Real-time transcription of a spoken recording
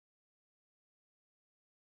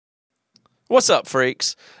What's up,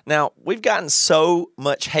 freaks? Now, we've gotten so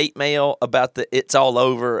much hate mail about the It's All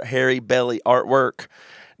Over Harry Belly artwork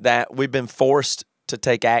that we've been forced to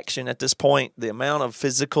take action at this point. The amount of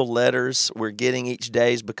physical letters we're getting each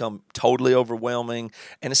day has become totally overwhelming,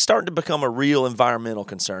 and it's starting to become a real environmental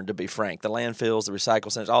concern, to be frank. The landfills, the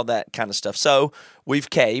recycle centers, all that kind of stuff. So we've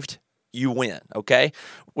caved. You win, okay?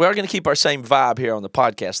 We are going to keep our same vibe here on the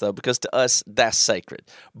podcast, though, because to us, that's sacred.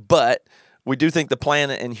 But we do think the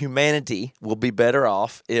planet and humanity will be better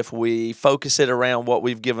off if we focus it around what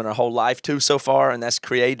we've given our whole life to so far, and that's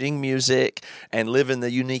creating music and living the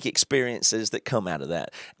unique experiences that come out of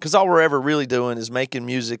that. Because all we're ever really doing is making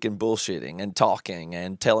music and bullshitting and talking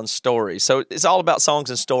and telling stories. So it's all about songs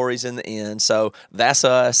and stories in the end. So that's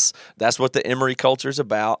us. That's what the Emery culture is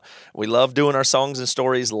about. We love doing our songs and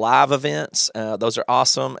stories live events. Those are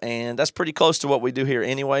awesome, and that's pretty close to what we do here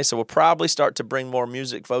anyway. So we'll probably start to bring more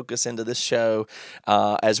music focus into this show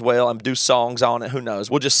as well and do songs on it. Who knows?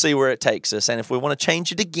 We'll just see where it takes us. And if we want to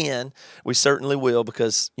change it again, we certainly will,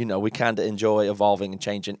 because, you know, we kind of enjoy evolving and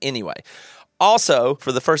changing anyway. Also,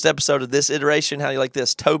 for the first episode of this iteration, how do you like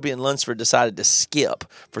this? Toby and Lunsford decided to skip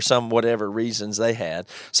for some whatever reasons they had.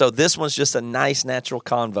 So this one's just a nice natural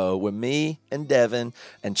convo with me and Devin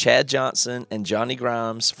and Chad Johnson and Johnny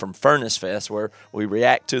Grimes from Furnace Fest, where we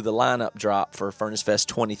react to the lineup drop for Furnace Fest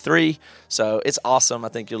 23. So it's awesome. I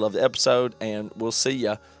think you'll love the episode, and we'll see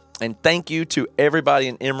ya. And thank you to everybody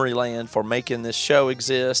in Emery Land for making this show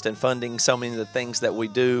exist and funding so many of the things that we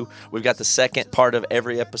do. We've got the second part of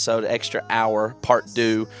every episode, extra hour, part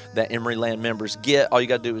due, that Emery Land members get. All you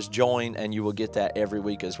got to do is join, and you will get that every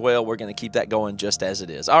week as well. We're going to keep that going just as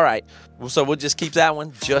it is. All right, so we'll just keep that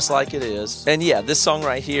one just like it is. And yeah, this song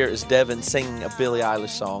right here is Devin singing a Billie Eilish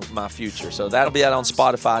song, My Future. So that'll be out on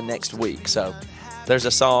Spotify next week. So there's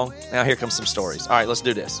a song. Now here comes some stories. All right, let's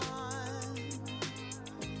do this.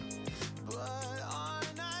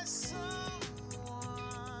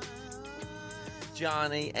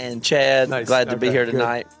 Johnny and Chad, Nice. glad to be here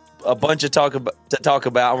tonight. Good. A bunch of to talk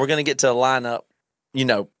about. We're going to get to a lineup,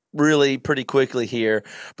 really pretty quickly here.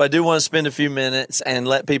 But I do want to spend a few minutes and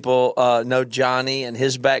let people know Johnny and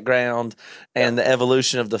his background and the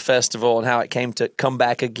evolution of the festival and how it came to come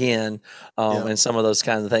back again and some of those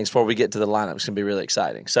kinds of things before we get to the lineup. It's going to be really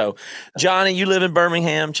exciting. So, Johnny, you live in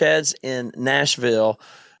Birmingham. Chad's in Nashville.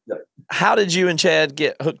 How did you and Chad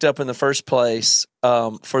get hooked up in the first place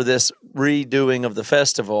for this redoing of the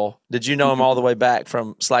festival? Did you know him all the way back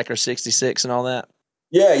from Slacker 66 and all that?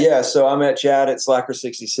 Yeah. So I met Chad at Slacker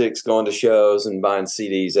 66, going to shows and buying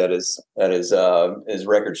CDs at his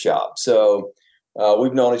record shop. So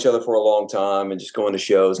we've known each other for a long time, and just going to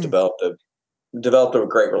shows developed a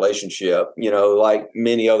great relationship. Like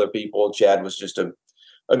many other people, Chad was just a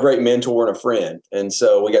great mentor and a friend, and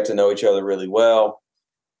so we got to know each other really well.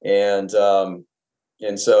 And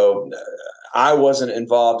so I wasn't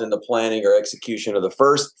involved in the planning or execution of the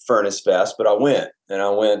first Furnace Fest, but I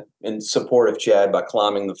went in support of Chad by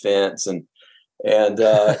climbing the fence and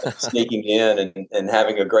sneaking in and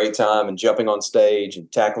having a great time and jumping on stage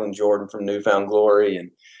and tackling Jordan from Newfound Glory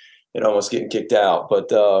and almost getting kicked out. But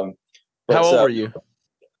how old were you?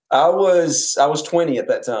 I was 20 at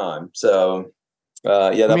that time. So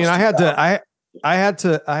I had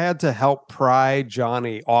to help pry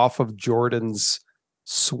Johnny off of Jordan's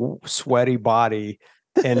sweaty body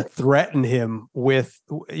and threaten him with,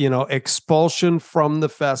 expulsion from the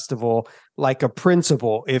festival, like a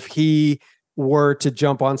principal, if he were to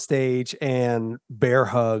jump on stage and bear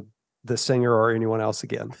hug the singer or anyone else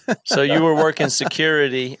again. So you were working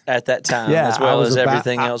security at that time, as well as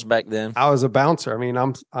everything else back then. I was a bouncer. I mean,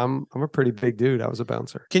 I'm a pretty big dude. I was a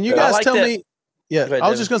bouncer. Can you guys tell me? Yeah, I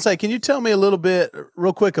was just going to say, can you tell me a little bit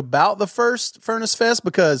real quick about the first Furnace Fest?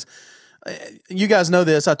 Because you guys know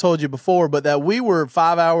this, I told you before, but that we were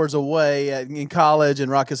 5 hours away in college in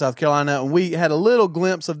Rocky, South Carolina, and we had a little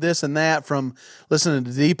glimpse of this and that from listening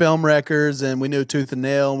to Deep Elm Records, and we knew Tooth and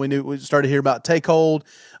Nail, and we started to hear about Take Hold,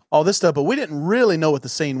 all this stuff, but we didn't really know what the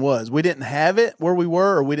scene was. We didn't have it where we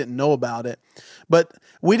were, or we didn't know about it. But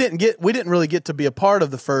we didn't really get to be a part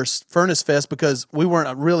of the first Furnace Fest because we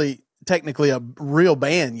weren't really technically a real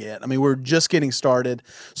band yet. I mean, we were just getting started.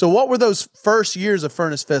 So what were those first years of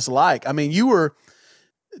Furnace Fest like? I mean,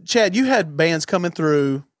 Chad, you had bands coming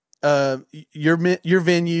through your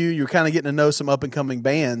venue. You're kind of getting to know some up and coming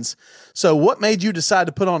bands. So what made you decide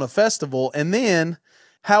to put on a festival? And then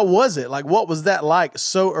how was it? Like, what was that like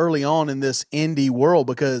so early on in this indie world?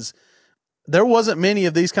 Because there wasn't many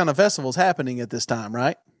of these kind of festivals happening at this time,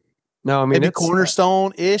 right? No, I mean, maybe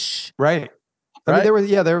Cornerstone-ish. Right. I mean,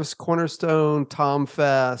 there was Cornerstone, Tom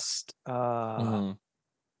Fest. Trying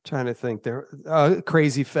trying to think. There,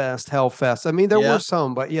 Crazy Fest, Hell Fest. I mean, there were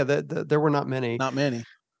some, but yeah, there were not many. Not many.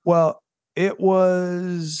 Well, it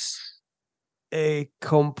was a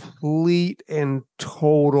complete and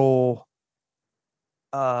total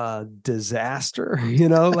disaster,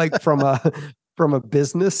 like from a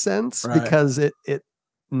business sense, right. Because it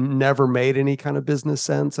never made any kind of business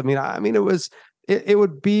sense. I mean, it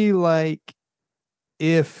would be like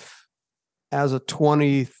if as a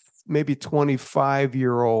 20, maybe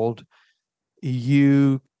 25-year-old,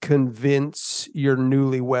 you convince your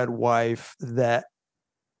newlywed wife that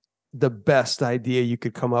the best idea you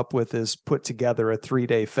could come up with is put together a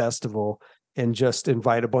 3-day festival and just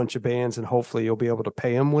invite a bunch of bands, and hopefully you'll be able to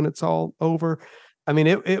pay them when it's all over. I mean,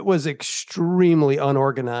 it was extremely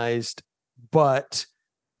unorganized, but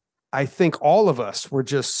I think all of us were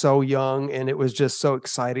just so young, and it was just so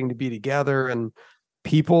exciting to be together, and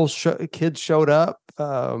kids showed up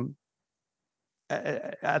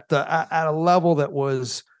at a level that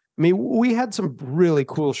was, I mean, we had some really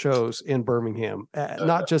cool shows in Birmingham,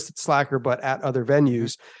 not just at Slacker, but at other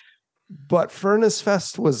venues. But Furnace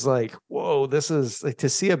Fest was like, whoa, this is like, to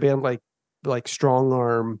see a band like Strong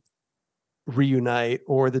Arm reunite,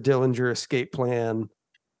 or the Dillinger Escape Plan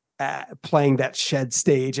playing that shed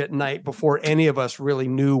stage at night before any of us really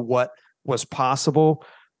knew what was possible.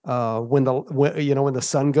 When the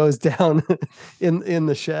sun goes down in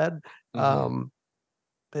the shed. Mm-hmm.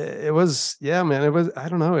 It was, man, it was, I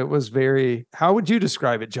don't know. It was very, how would you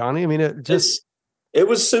describe it, Johnny? I mean, it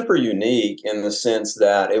was super unique in the sense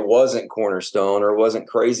that it wasn't Cornerstone or it wasn't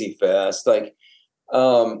Crazy Fest. Like,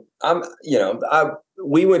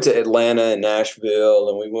 we went to Atlanta and Nashville,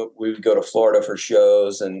 and we would go to Florida for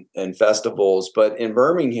shows and festivals. But in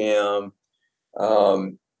Birmingham,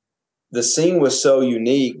 the scene was so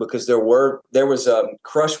unique because there was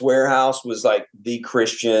Crush Warehouse was like the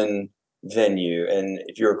Christian venue, and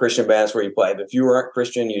if you're a Christian band, that's where you play. But if you weren't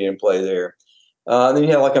Christian, you didn't play there. Then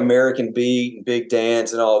you had like American Beat, Big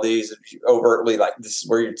Dance, and all these overtly like this is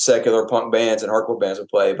where your secular punk bands and hardcore bands would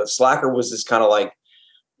play. But Slacker was this kind of like,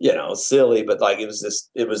 silly, but like it was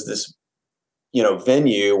this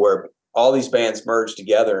venue where all these bands merged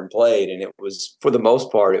together and played, and it was, for the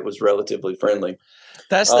most part, it was relatively friendly.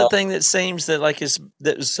 That's the thing that seems that like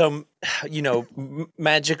that was so,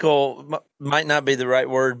 magical might not be the right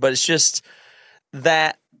word, but it's just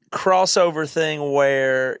that crossover thing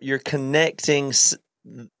where you're connecting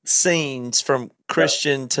scenes from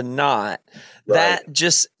Christian to not. Right. That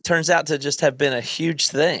just turns out to just have been a huge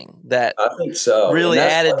thing that I think so. Really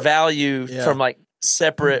added value from like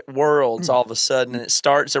separate worlds all of a sudden. And it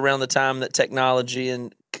starts around the time that technology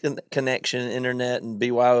and connection, internet and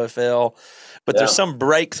BYOFL, but there's some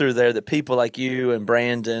breakthrough there that people like you and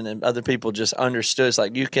Brandon and other people just understood. It's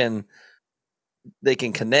like they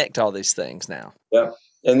can connect all these things now. Yeah.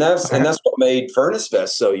 And that's what made Furnace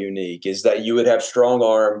Fest so unique, is that you would have Strong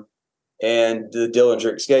Arm and the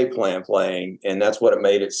Dillinger Escape Plan playing, and that's what it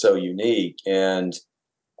made it so unique. And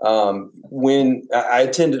when I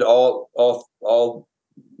attended all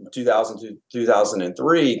 2000 to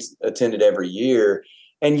 2003, attended every year,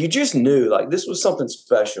 and you just knew like this was something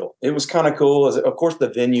special. It was kind of cool. Of course, the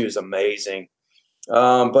venue is amazing.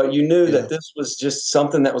 But you knew that this was just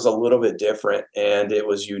something that was a little bit different, and it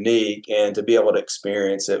was unique, and to be able to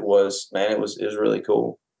experience it was really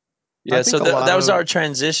cool. Yeah. So that was our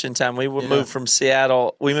transition time. We moved from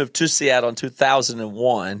Seattle. We moved to Seattle in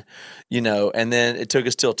 2001, and then it took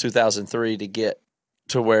us till 2003 to get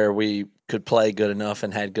to where we could play good enough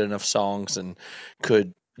and had good enough songs and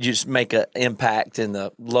could just make an impact in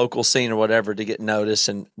the local scene or whatever to get noticed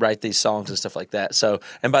and write these songs and stuff like that. So,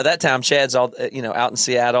 and by that time, Chad's all, out in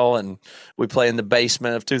Seattle, and we play in the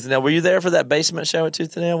basement of Tooth and Nail. Were you there for that basement show at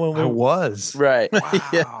Tooth and Nail? I was. Right.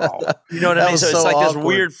 Wow. You know what I mean? So it's like awkward. This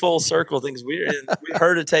weird full circle thing. We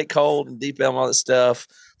heard It Take Hold and Deep Elm, all that stuff.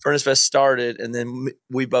 Furnace Fest started, and then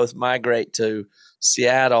we both migrate to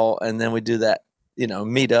Seattle, and then we do that,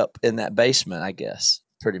 meet up in that basement, I guess.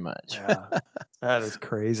 Pretty much. Yeah, that is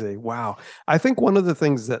crazy. Wow. I think one of the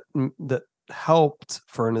things that helped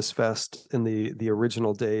Furnace Fest in the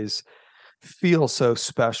original days feel so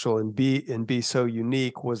special and be so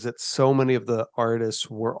unique was that so many of the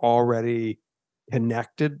artists were already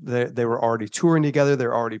connected. They were already touring together.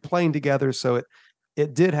 They're already playing together. So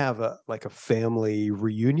it did have a family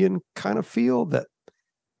reunion kind of feel that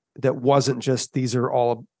wasn't just, these are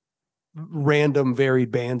all random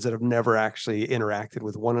varied bands that have never actually interacted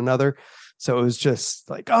with one another. So it was just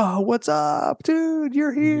like, oh, what's up, dude?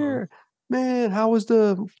 You're here, man. How was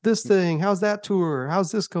this thing? How's that tour?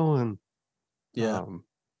 How's this going? Yeah.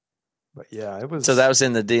 But yeah, it was. So that was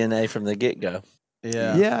in the DNA from the get-go.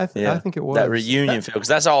 Yeah, I think it was that reunion feel, because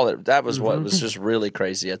that's all that was. What was just really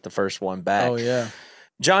crazy at the first one back. Oh yeah,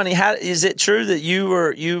 Johnny, how is it true that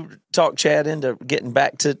you talked Chad into getting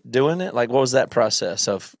back to doing it? Like, what was that process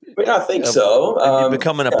of? I think so.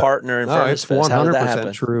 Becoming a partner in Furnace Fest.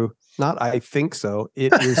 100% true. Not I think so.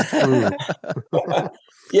 It is true.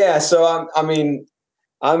 Yeah. So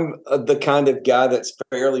I'm the kind of guy that's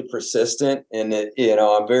fairly persistent, and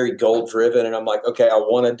I'm very goal driven, and I'm like, okay, I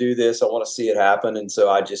want to do this. I want to see it happen. And so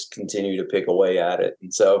I just continue to pick away at it.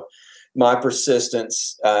 And so my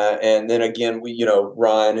persistence, and then again,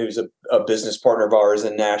 Ryan, who's a business partner of ours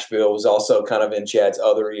in Nashville, was also kind of in Chad's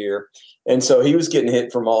other ear. And so he was getting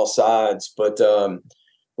hit from all sides. But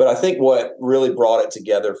I think what really brought it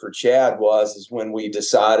together for Chad is when we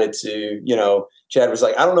decided to, Chad was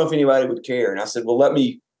like, I don't know if anybody would care. And I said, well, let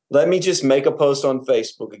me just make a post on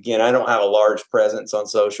Facebook. Again, I don't have a large presence on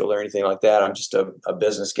social or anything like that. I'm just a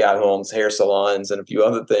business guy who owns hair salons and a few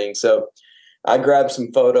other things. So I grabbed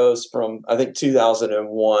some photos from, I think,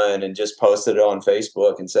 2001 and just posted it on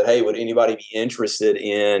Facebook and said, hey, would anybody be interested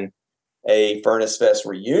in a Furnace Fest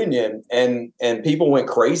reunion? And people went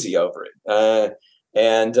crazy over it.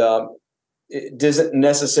 It doesn't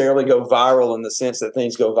necessarily go viral in the sense that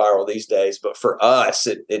things go viral these days, but for us,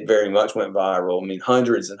 it very much went viral. I mean,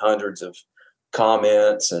 hundreds and hundreds of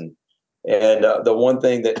comments, and the one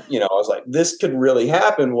thing that I was like, this could really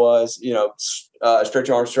happen was Stretch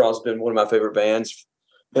Armstrong's been one of my favorite bands,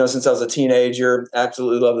 since I was a teenager.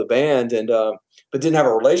 Absolutely love the band, and but didn't have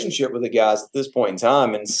a relationship with the guys at this point in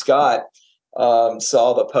time. And Scott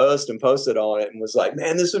saw the post and posted on it and was like,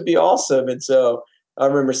 man, this would be awesome. And so I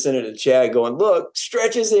remember sending it to Chad going, look,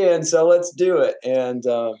 Stretch is in, so let's do it. And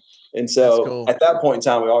so cool. At that point in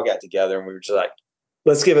time, we all got together and we were just like,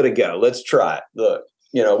 let's give it a go. Let's try it. Look,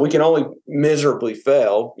 we can only miserably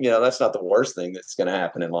fail. That's not the worst thing that's going to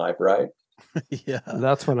happen in life, right? Yeah.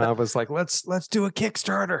 That's when I was like, let's do a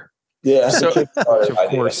Kickstarter. Yeah. So, which of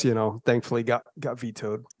course, thankfully got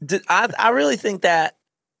vetoed. I really think that,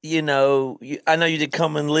 I know you did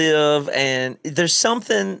Come and Live, and there's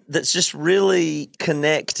something that's just really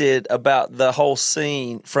connected about the whole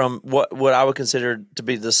scene from what I would consider to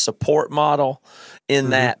be the support model, in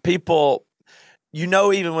that people,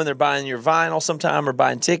 even when they're buying your vinyl sometime or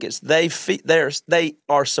buying tickets, they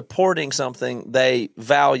are supporting something they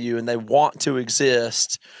value and they want to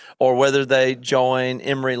exist, or whether they join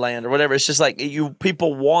Emeryland or whatever. It's just like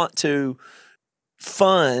people want to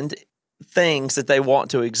fund things that they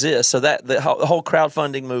want to exist. So that the whole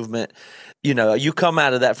crowdfunding movement, you come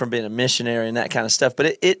out of that from being a missionary and that kind of stuff,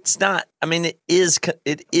 but it's not, it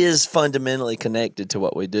is fundamentally connected to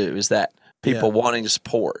what we do, is that people wanting to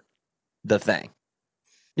support the thing.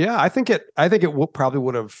 Yeah, I think it probably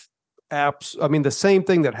would have the same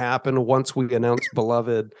thing that happened once we announced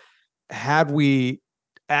Beloved. Had we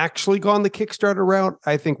actually gone the Kickstarter route,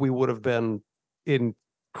 I think we would have been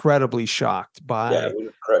incredibly shocked by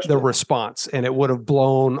the response, and it would have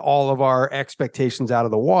blown all of our expectations out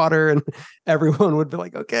of the water, and everyone would be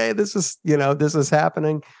like, okay, this is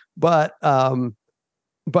happening. But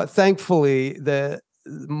thankfully,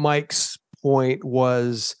 Mike's point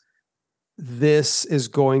was, this is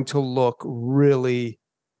going to look really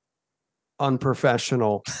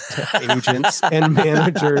unprofessional to agents and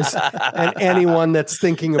managers and anyone that's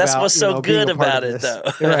thinking about. That's what's so good about it, though.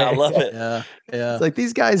 Right? I love it. Yeah. It's like,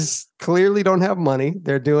 these guys clearly don't have money.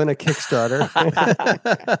 They're doing a Kickstarter.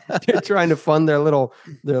 They're trying to fund their little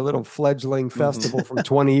fledgling festival from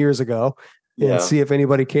 20 years ago and see if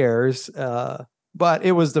anybody cares. But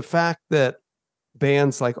it was the fact that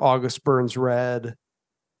bands like August Burns Red,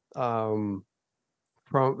 from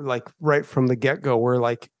like right from the get-go, were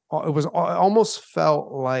like, it was almost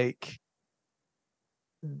felt like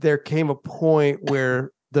there came a point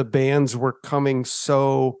where the bands were coming in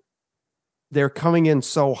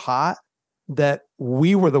so hot that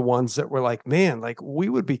we were the ones that were like, man, like, we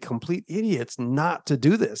would be complete idiots not to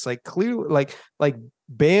do this. Like, clearly, like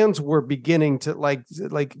bands were beginning to, like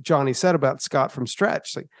Johnny said about Scott from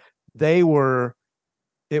Stretch, like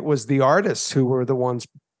it was the artists who were the ones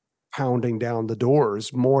pounding down the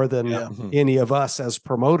doors more than any of us as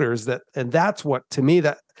promoters. And that's what, to me,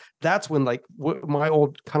 that's when, like, my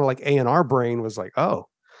old kind of like A&R brain was like, oh,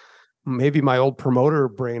 maybe my old promoter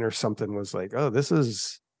brain or something was like, oh, this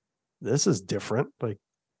is different. Like,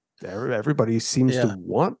 everybody seems to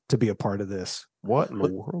want to be a part of this. What in the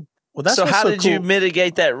world? Well, that's so how did you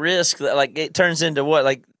mitigate that risk? That, like, it turns into what,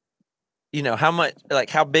 like, how much, like,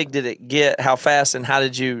 how big did it get? How fast? And how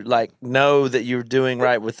did you, like, know that you were doing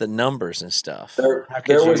right with the numbers and stuff? There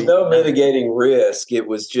was no mitigating risk. It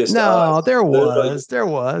was just us. There was.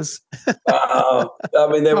 I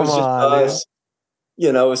mean, there was just us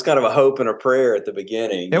you know, it was kind of a hope and a prayer at the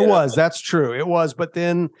beginning. It was. That's true. It was. But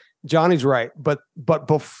then Johnny's right. But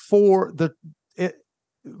before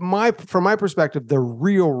from my perspective, the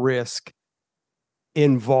real risk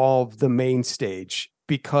involved the main stage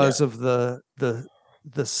because of the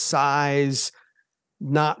size,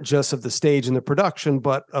 not just of the stage and the production,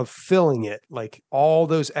 but of filling it, like all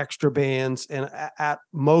those extra bands, and at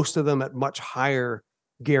most of them at much higher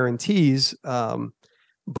guarantees.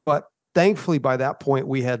 But thankfully by that point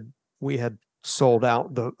we had sold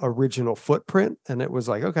out the original footprint, and it was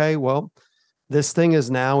like, okay, well, this thing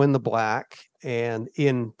is now in the black, and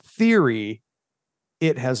in theory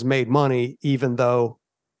it has made money, even though,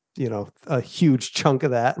 you know, a huge chunk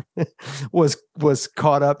of that was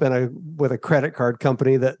caught up with a credit card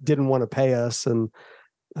company that didn't want to pay us, and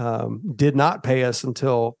did not pay us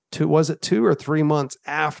until 2 or 3 months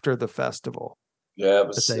after the festival. Yeah, it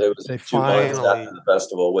was 2 months after the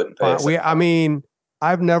festival wouldn't pay us. I mean,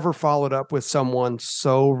 I've never followed up with someone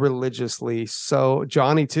so religiously. So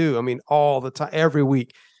Johnny too. I mean, all the time, every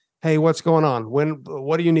week. Hey, what's going on?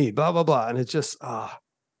 What do you need? Blah, blah, blah. And it's just,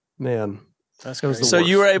 man. That's crazy. So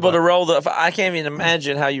you were able to roll I can't even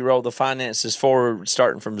imagine how you rolled the finances forward,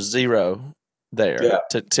 starting from zero there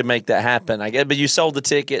to make that happen. I guess, but you sold the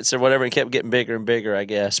tickets or whatever and kept getting bigger and bigger, I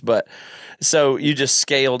guess. But so you just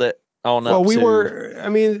scaled it on up. Well, I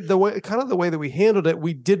mean, the way that we handled it,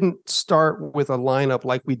 we didn't start with a lineup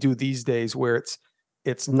like we do these days where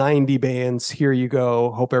it's 90 bands. Here you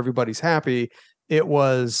go. Hope everybody's happy. It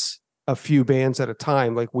was a few bands at a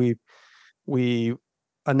time. Like we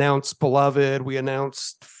announced Beloved, we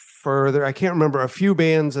announced Further, I can't remember, a few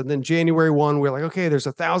bands, and then January 1 we're like, okay, there's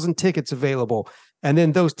 1,000 tickets available, and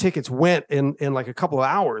then those tickets went in like a couple of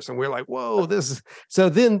hours, and we're like, whoa, this is. So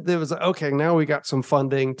then there was, okay, now we got some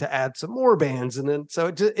funding to add some more bands, and then so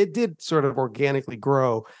it did sort of organically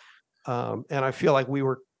grow, and I feel like we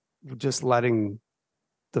were just letting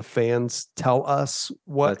the fans tell us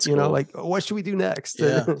what like, what should we do next?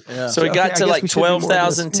 Yeah. So we got to like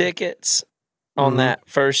 12,000 tickets on that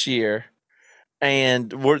first year,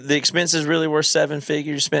 and were the expenses really worth 7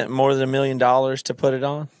 figures? You spent more than $1 million to put it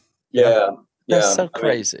on. That's so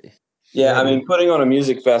crazy. I mean, putting on a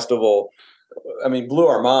music festival, I mean, blew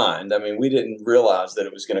our mind. I mean, we didn't realize that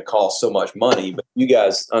it was going to cost so much money, but you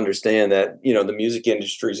guys understand that, you know, the music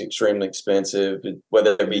industry is extremely expensive,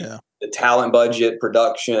 whether it be the talent budget,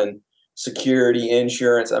 production, security,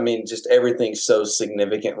 insurance. I mean, just everything's so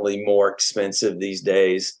significantly more expensive these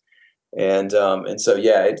days. And so,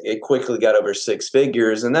 it quickly got over 6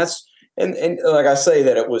 figures, and that's, and like I say,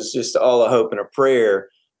 that it was just all a hope and a prayer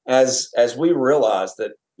as we realized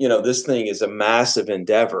that, you know, this thing is a massive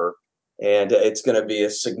endeavor and it's going to be a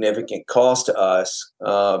significant cost to us.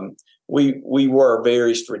 We were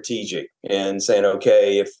very strategic in saying,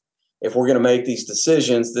 okay, if we're going to make these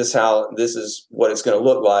decisions, this is what it's going to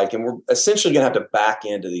look like. And we're essentially going to have to back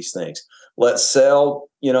into these things. Let's sell,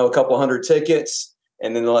 you know, a couple hundred tickets,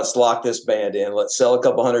 and then let's lock this band in. Let's sell a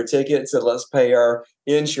couple hundred tickets and let's pay our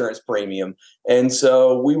insurance premium. And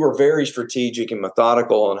so we were very strategic and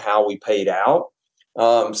methodical on how we paid out,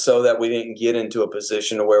 so that we didn't get into a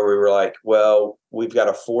position where we were like, well, we've got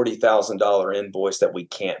a $40,000 invoice that we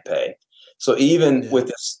can't pay. So even with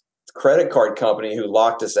this credit card company who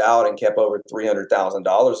locked us out and kept over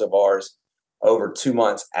 $300,000 of ours over 2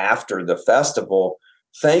 months after the festival,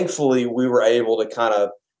 thankfully we were able to kind of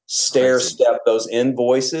stair-step those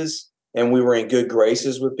invoices, and we were in good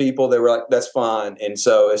graces with people. They were like, that's fine. And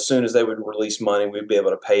so as soon as they would release money, we'd be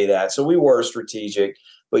able to pay that. So we were strategic,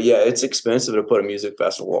 but it's expensive to put a music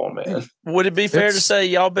festival on, man. Would it be fair to say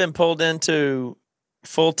y'all been pulled into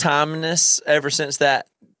full-timeness ever since that?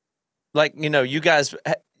 Like, you know, you guys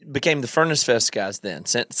became the Furnace Fest guys then.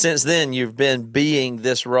 Since then, you've been being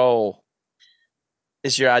this role.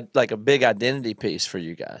 It's your, like, a big identity piece for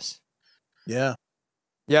you guys. Yeah.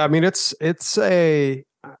 Yeah, I mean, I would say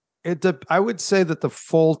that the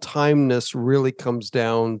full-timeness really comes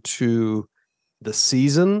down to the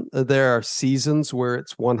season. There are seasons where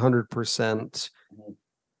it's 100%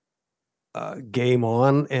 game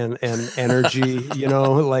on and energy, you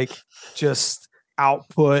know, like just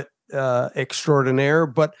output extraordinaire.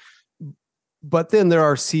 But then there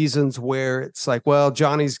are seasons where it's like, well,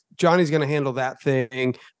 Johnny's going to handle that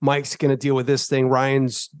thing. Mike's going to deal with this thing.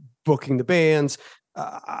 Ryan's booking the bands.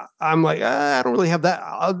 I'm like, I don't really have that.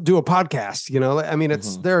 I'll do a podcast, you know. I mean,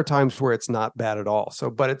 there are times where it's not bad at all. So,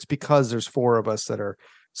 but it's because there's 4 of us that are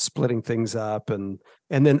splitting things up, and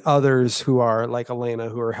then others who are like Elena,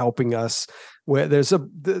 who are helping us. Where there's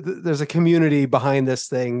a community behind this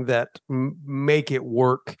thing that make it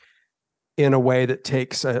work in a way that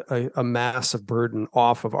takes a massive burden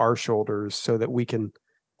off of our shoulders, so that we can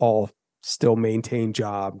all still maintain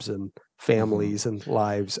jobs and families and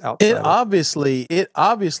lives outside. It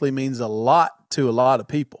obviously means a lot to a lot of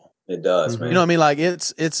people. It does, man. You know what I mean? Like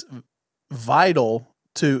it's vital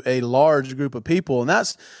to a large group of people. And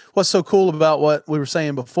that's what's so cool about what we were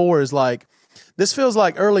saying before is like, this feels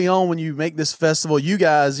like early on when you make this festival, you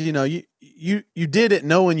guys, you did it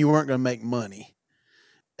knowing you weren't going to make money.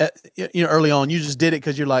 Early on, you just did it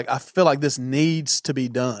because you're like, I feel like this needs to be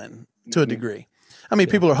done to a degree. I mean,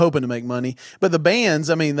 people are hoping to make money, but the bands,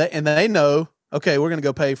 I mean, they know, okay, we're going to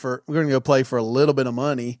go play for a little bit of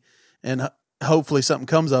money and hopefully something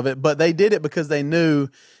comes of it. But they did it because they knew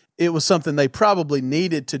it was something they probably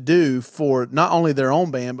needed to do for not only their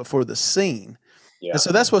own band, but for the scene. Yeah. And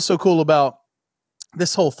so that's what's so cool about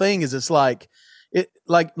this whole thing is it's like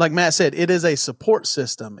Matt said, it is a support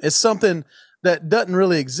system. It's something that doesn't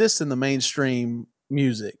really exist in the mainstream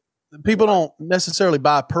music. People don't necessarily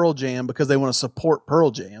buy Pearl Jam because they want to support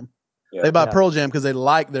Pearl Jam. Yeah, they buy Pearl Jam because they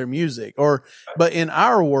like their music. But in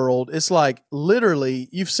our world, it's like literally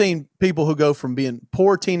you've seen people who go from being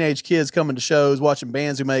poor teenage kids coming to shows, watching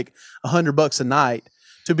bands who make $100 a night,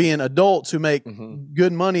 to being adults who make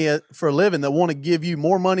good money for a living that want to give you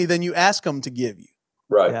more money than you ask them to give you.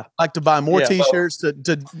 Right. Yeah. Like to buy more T-shirts, to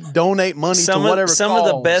donate money to whatever. Some of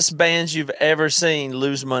the best bands you've ever seen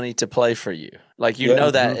lose money to play for you. Like,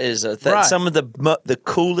 that is a thing. Right. Some of the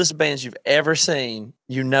coolest bands you've ever seen,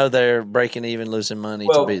 they're breaking even, losing money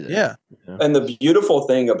to be there. Yeah. And the beautiful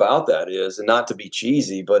thing about that is, and not to be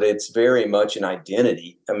cheesy, but it's very much an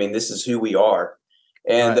identity. I mean, this is who we are.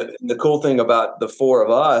 And the cool thing about the four of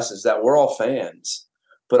us is that we're all fans,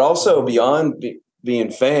 but also beyond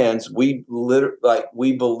being fans, we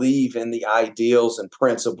believe in the ideals and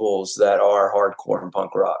principles that are hardcore and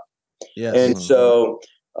punk rock. Yes.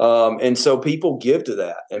 And so people give to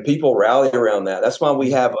that and people rally around that. That's why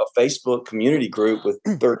we have a Facebook community group with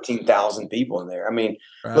 13,000 people in there. I mean,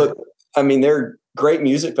 look, there are great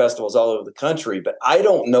music festivals all over the country, but I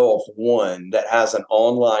don't know of one that has an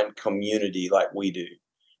online community like we do,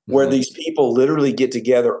 where these people literally get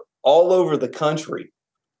together all over the country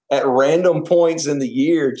at random points in the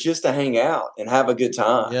year just to hang out and have a good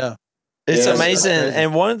time. Yeah. It's amazing.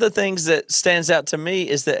 And one of the things that stands out to me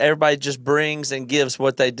is that everybody just brings and gives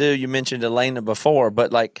what they do. You mentioned Elena before,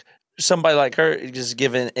 but like somebody like her just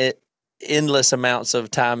giving it endless amounts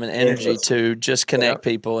of time and energy to just connect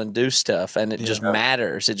people and do stuff. And it just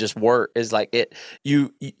matters. It just works. It's like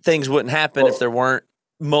things wouldn't happen if there weren't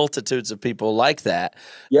multitudes of people like that.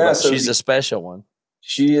 Yeah. But she's a special one.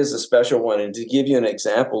 She is a special one. And to give you an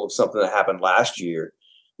example of something that happened last year,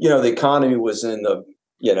 the economy was in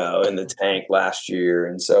the tank last year.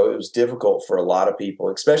 And so it was difficult for a lot of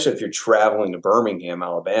people, especially if you're traveling to Birmingham,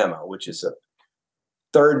 Alabama, which is a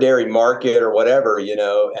third dairy market or whatever,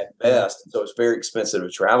 at best. So it's very expensive to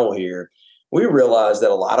travel here. We realized that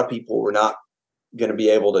a lot of people were not going to be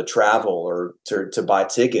able to travel or to buy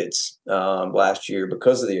tickets last year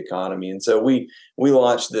because of the economy. And so we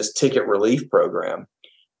launched this ticket relief program.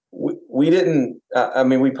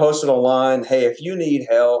 We posted online, hey, if you need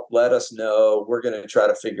help, let us know. We're going to try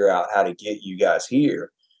to figure out how to get you guys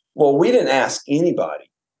here. Well, we didn't ask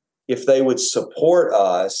anybody if they would support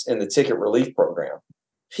us in the ticket relief program.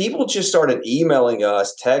 People just started emailing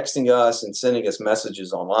us, texting us, and sending us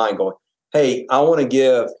messages online going, hey, I want to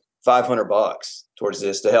give $500 towards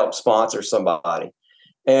this to help sponsor somebody.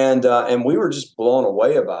 And we were just blown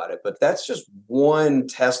away about it. But that's just one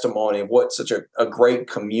testimony of what such a great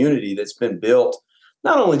community that's been built,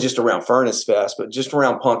 not only just around Furnace Fest, but just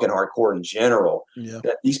around punk and hardcore in general. Yeah.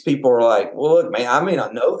 That these people are like, well, look, man, I may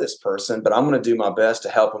not know this person, but I'm going to do my best to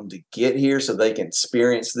help them to get here so they can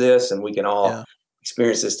experience this and we can all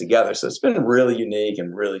experience this together. So it's been really unique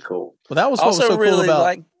and really cool. Well, that was what also was so really cool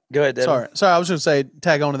about. Go ahead, Devin. Sorry. I was going to say,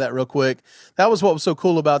 tag on to that real quick. That was what was so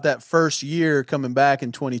cool about that first year coming back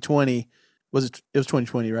in 2020. It was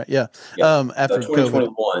 2020, right? Yeah. After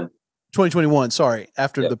 2021. COVID. 2021. Sorry.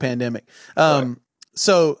 After the pandemic.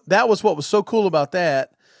 So that was what was so cool about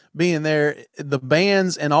that being there, the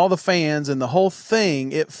bands and all the fans and the whole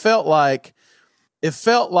thing. It felt like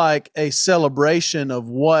a celebration of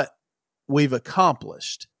what we've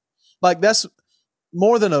accomplished. Like that's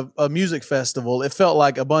more than a music festival. It felt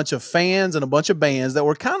like a bunch of fans and a bunch of bands that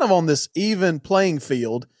were kind of on this even playing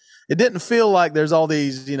field. It didn't feel like there's all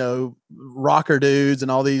these, rocker dudes and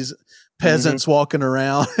all these peasants walking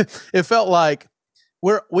around. It felt like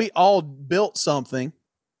we all built something,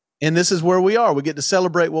 and this is where we are. We get to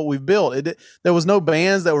celebrate what we've built. There was no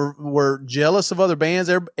bands that were jealous of other bands.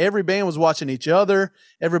 Every band was watching each other.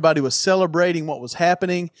 Everybody was celebrating what was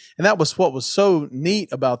happening. And that was what was so neat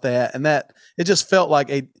about that. And that it just felt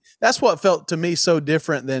like that's what felt to me so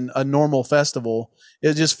different than a normal festival.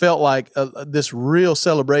 It just felt like this real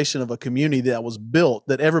celebration of a community that was built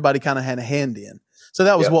that everybody kind of had a hand in. So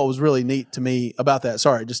that was what was really neat to me about that.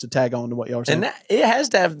 Sorry, just to tag on to what y'all were saying. And it has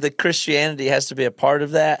to have, the Christianity has to be a part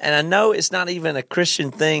of that. And I know it's not even a Christian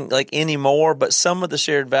thing like anymore, but some of the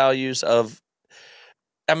shared values of,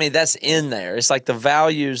 I mean, that's in there. It's like the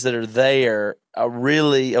values that are there are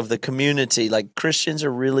really of the community. Like Christians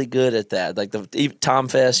are really good at that. Like the Tom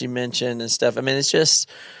Fest you mentioned and stuff. I mean, it's just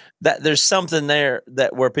that there's something there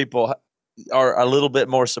that where people are a little bit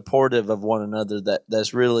more supportive of one another.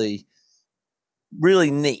 That's really,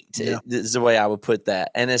 really neat. Yeah. Is the way I would put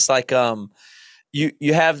that. And it's like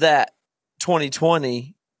you have that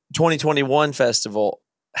 2021 festival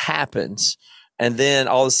happens, and then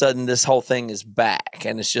all of a sudden this whole thing is back,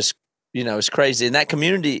 and it's just, it's crazy. And that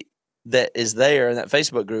community that is there in that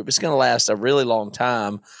Facebook group, it's going to last a really long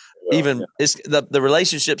time. It's the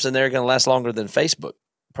relationships in there are going to last longer than Facebook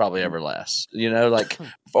probably ever lasts,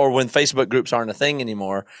 or when Facebook groups aren't a thing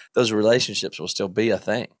anymore, those relationships will still be a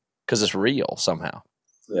thing. Because it's real somehow.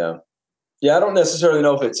 Yeah. I don't necessarily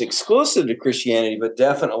know if it's exclusive to Christianity, but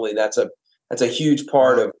definitely that's a huge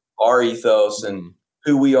part of our ethos and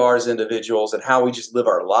who we are as individuals and how we just live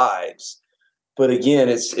our lives. But again,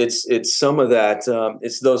 it's some of that.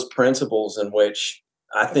 It's those principles in which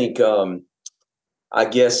I think, I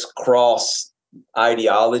guess, cross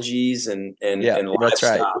ideologies and lifestyles.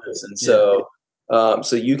 Right. And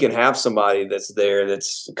so you can have somebody that's there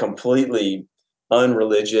that's completely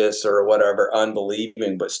unreligious or whatever,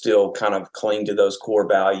 unbelieving, but still kind of cling to those core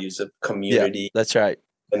values of community. Yeah, that's right.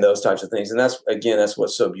 And those types of things. And that's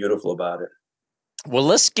what's so beautiful about it. Well,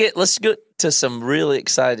 let's get to some really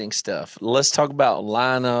exciting stuff. Let's talk about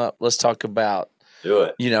lineup. Let's talk about, do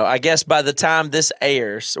it. I guess by the time this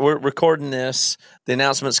airs, we're recording this, the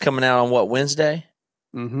announcement's coming out on Wednesday?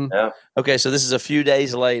 Mm-hmm. Yeah. Okay. So this is a few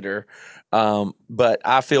days later. But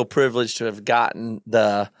I feel privileged to have gotten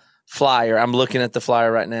the flyer. I'm looking at the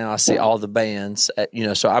flyer right now. I see all the bands.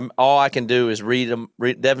 So all I can do is read them.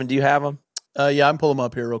 Devin, do you have them? Yeah, I can pull them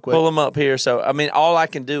up here real quick. Pull them up here. So I mean, all I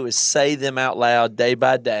can do is say them out loud day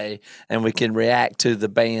by day, and we can react to the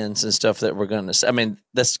bands and stuff that we're going to say. I mean,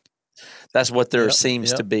 that's what there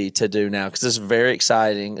seems to be to do now, because this is very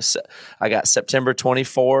exciting. I got September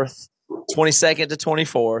 24th, 22nd to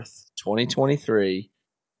 24th, 2023.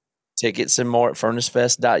 Tickets and more at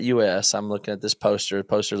furnacefest.us. I'm looking at this poster. The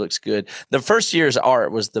poster looks good. The first year's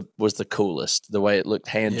art was the coolest, the way it looked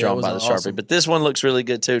hand drawn by the Sharpie. But this one looks really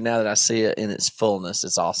good too. Now that I see it in its fullness,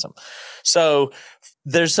 it's awesome. So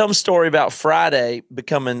there's some story about Friday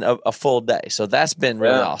becoming a full day. So that's been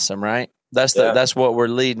really awesome, right? That's what we're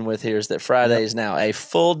leading with here, is that Friday is now a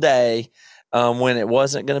full day when it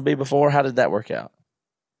wasn't going to be before. How did that work out?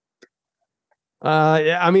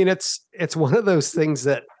 I mean, it's one of those things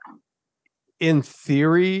that, in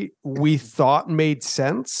theory, we thought made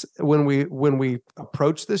sense when we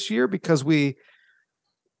approached this year, because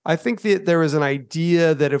I think that there was an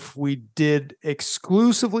idea that if we did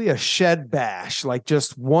exclusively a shed bash, like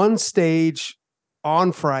just one stage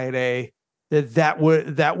on Friday, that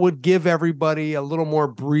would give everybody a little more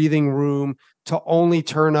breathing room to only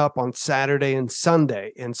turn up on Saturday and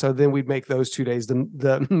Sunday. And so then we'd make those 2 days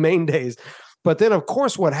the main days. But then, of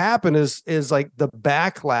course, what happened is like the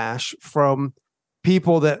backlash from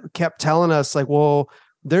people that kept telling us, like, well,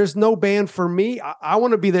 there's no band for me. I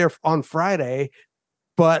want to be there on Friday,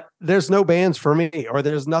 but there's no bands for me, or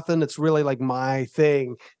there's nothing that's really like my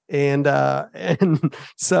thing. And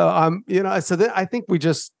so I think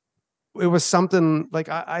it was something like,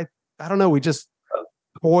 I don't know. We just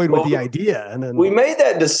toyed with the idea, and then we made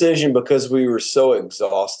that decision because we were so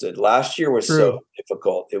exhausted. Last year was so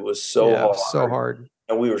difficult. It was so hard,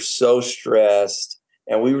 and we were so stressed,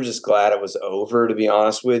 and we were just glad it was over. To be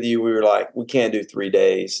honest with you, we were like, we can't do 3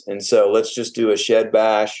 days, and so let's just do a shed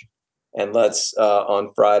bash, and let's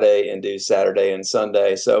on Friday and do Saturday and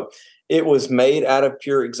Sunday. So it was made out of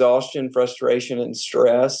pure exhaustion, frustration, and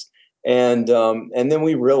stress. And then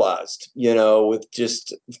we realized, with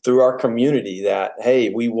just through our community that, hey,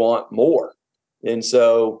 we want more. And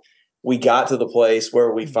so we got to the place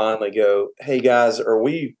where we finally go, hey guys, are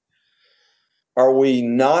we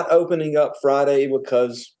not opening up Friday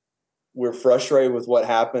because we're frustrated with what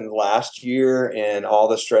happened last year and all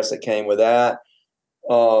the stress that came with that?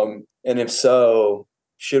 And if so,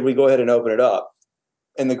 should we go ahead and open it up?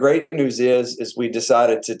 And the great news is we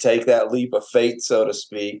decided to take that leap of faith, so to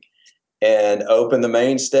speak, and open the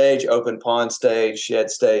main stage, open pond stage,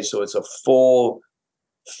 shed stage. So it's a full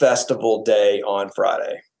festival day on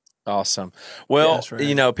Friday. Awesome. Well, That's right.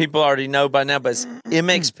 you know, people already know by now, but it's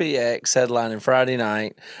MXPX headlining Friday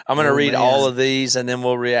night. I'm going to read all of these and then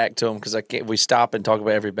we'll react to them because we stop and talk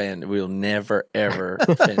about every band. We'll never, ever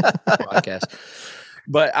finish the podcast.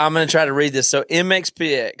 But I'm going to try to read this. So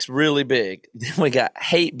MXPX, really big. Then we got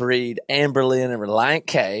Hatebreed, Anberlin, and Relient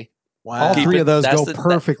K. Wow. All three of those go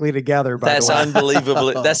perfectly together, by the way. That's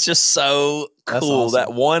unbelievable. That's just so cool. Awesome.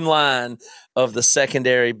 That one line of the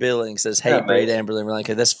secondary billing says Hatebreed, Anberlin, Relient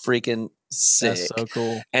K. That's freaking sick. That's so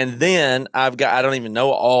cool. And then I don't even know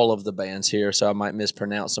all of the bands here, so I might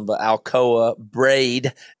mispronounce them, but Alcoa,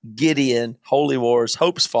 Braid, Gideon, Holy Wars,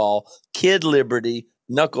 Hopes Fall, Kid Liberty,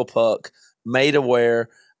 Knuckle Puck, Made Aware,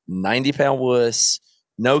 90 Pound Wuss,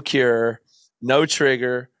 No Cure, No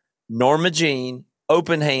Trigger, Norma Jean,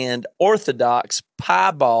 Open Hand, Orthodox,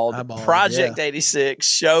 Piebald, Project 86,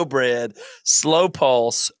 Showbread, Slow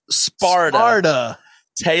Pulse, Sparta,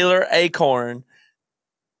 Taylor Acorn,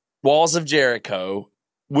 Walls of Jericho,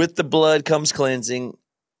 With the Blood Comes Cleansing,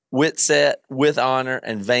 Witset, With Honor,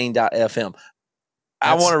 and Vain.fm.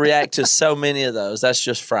 I want to react to so many of those. That's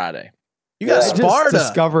just Friday. You got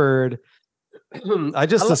Sparta. I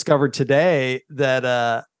just discovered today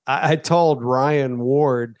that I told Ryan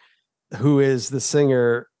Ward, who is the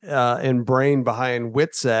singer and brain behind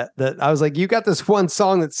Witset, that I was like, you got this one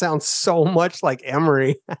song that sounds so much like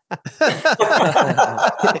Emery. I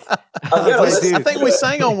think we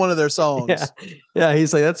sang on one of their songs. Yeah.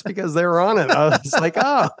 He's like, that's because they were on it. I was like,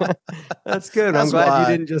 oh, that's good. I'm glad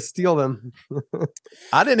you didn't just steal them.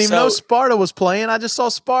 I didn't even know Sparta was playing. I just saw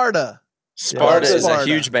Sparta. Sparta is a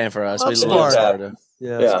huge band for us. We love Sparta.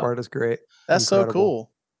 Yeah, Sparta's great. That's incredible. So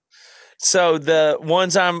cool. So the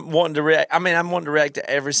ones I'm wanting to react, I'm wanting to react to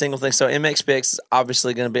every single thing. So MXPX is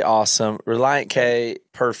obviously going to be awesome. Relient K,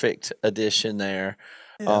 perfect addition there.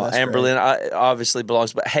 Anberlin obviously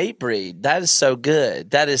belongs, but Hatebreed, that is so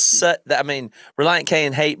good. That is Relient K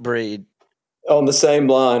and Hatebreed on the same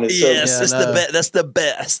line. That's the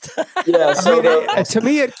best. Yeah. So to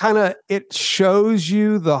me, it shows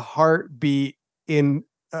you the heartbeat in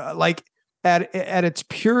at its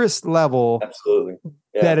purest level. Absolutely.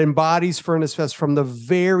 Yeah. That embodies Furnace Fest from the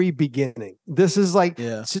very beginning. This is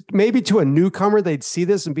maybe to a newcomer, they'd see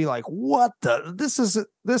this and be like, what this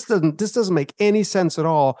doesn't make any sense at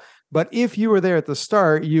all. But if you were there at the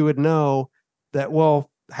start, you would know that,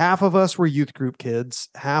 well, half of us were youth group kids.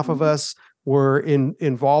 Half of us were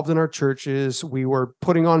involved in our churches. We were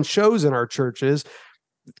putting on shows in our churches.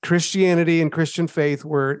 Christianity and Christian faith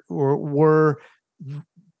were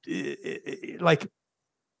like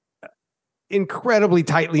incredibly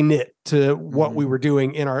tightly knit to what we were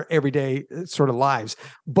doing in our everyday sort of lives.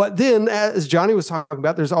 But then, as Johnny was talking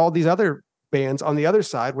about, there's all these other bands on the other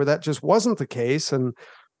side where that just wasn't the case. And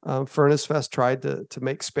Furnace Fest tried to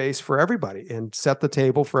make space for everybody and set the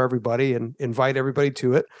table for everybody and invite everybody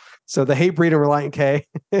to it. So the Hatebreed and Relient K.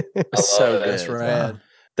 So good. That's rad.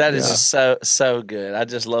 That is just so good. I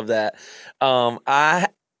just love that.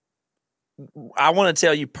 I want to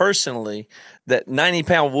tell you personally that 90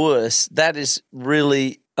 Pound Wuss, that is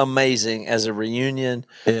really amazing as a reunion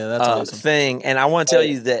that's awesome. thing. And I want to tell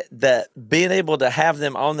you that being able to have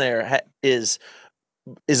them on there is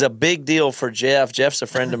a big deal for Jeff. Jeff's a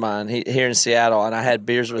friend of mine here in Seattle, and I had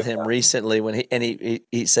beers with him recently when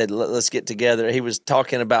he said, let's get together. He was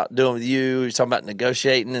talking about doing with you. He was talking about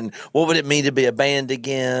negotiating and what would it mean to be a band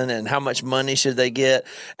again and how much money should they get.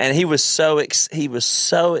 And he was so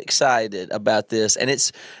excited about this. And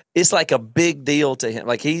it's like a big deal to him.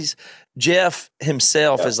 Like Jeff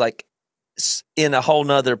himself is like in a whole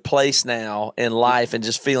nother place now in life and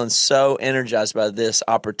just feeling so energized by this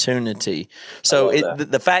opportunity. So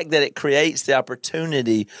the fact that it creates the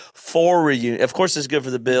opportunity for reunion, of course it's good for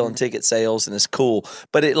the bill and ticket sales and it's cool,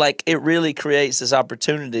 but it really creates this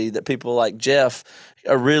opportunity that people like Jeff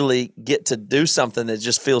really get to do something that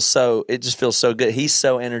just feels so good. He's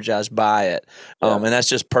so energized by it. And that's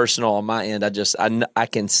just personal on my end.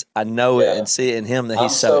 I know it and see it in him that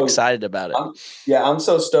he's so excited about it. I'm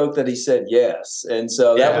so stoked that he said yes. And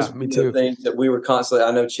so that was one of the things that we were constantly,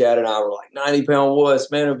 I know Chad and I were like, 90 Pound Wuss,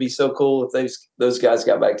 man, it would be so cool if those guys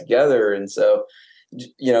got back together. And so,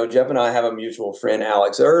 Jeff and I have a mutual friend,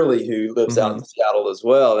 Alex Early, who lives out in Seattle as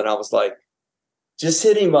well. And I was like, just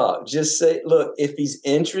hit him up. Just say, look, if he's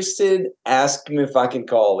interested, ask him if I can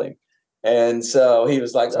call him. And so he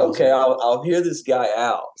was like, okay, I'll hear this guy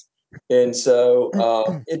out. And so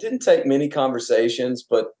it didn't take many conversations,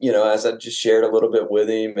 but, as I just shared a little bit with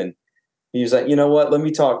him, and he was like, you know what, let me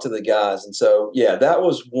talk to the guys. And so, that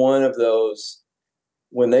was one of those,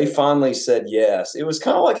 when they finally said yes, it was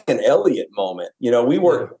kind of like an Elliott moment. We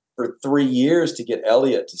worked for 3 years to get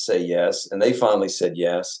Elliott to say yes, and they finally said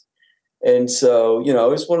yes. And so,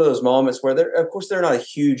 it's one of those moments where of course, they're not a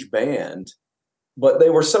huge band, but they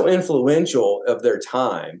were so influential of their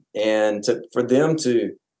time. And for them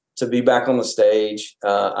to be back on the stage,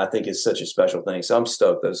 I think is such a special thing. So I'm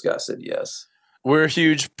stoked those guys said yes. We're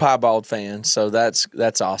huge Piebald fans, so that's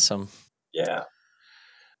awesome. Yeah.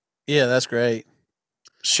 Yeah, that's great.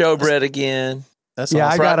 Showbread again. That's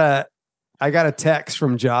awesome. Awesome. I got a text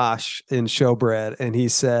from Josh in Showbread, and he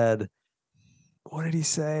said, what did he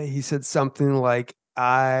say? He said something like,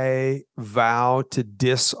 I vow to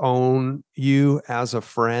disown you as a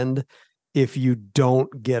friend if you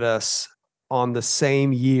don't get us on the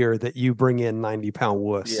same year that you bring in 90-pound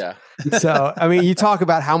wuss. Yeah. So, I mean, you talk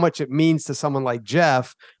about how much it means to someone like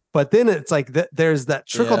Jeff, but then it's like there's that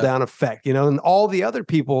trickle down effect, and all the other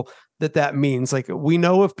people that means. Like, we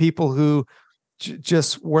know of people who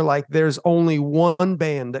just were like, there's only one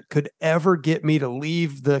band that could ever get me to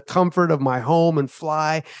leave the comfort of my home and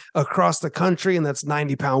fly across the country, and that's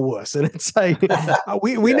 90-pound wuss. And it's like,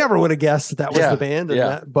 we never would have guessed that was the band.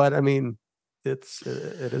 And but I mean, it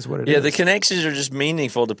is what it is. Yeah, the connections are just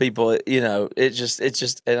meaningful to people.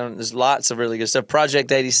 There's lots of really good stuff.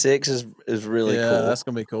 Project 86 is really cool. Yeah, that's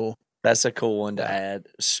gonna be cool. That's a cool one to add.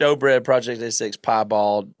 Showbread, Project 86,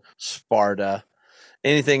 Piebald, Sparta.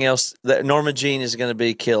 Anything else that Norma Jean is going to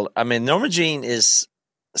be killed? I mean, Norma Jean is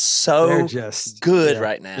so good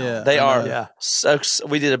right now. Yeah, they are so.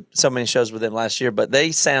 We did so many shows with them last year, but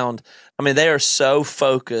they sound. I mean, they are so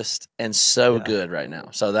focused and so good right now.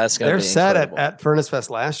 So that's going to be their set at Furnace Fest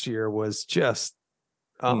last year was just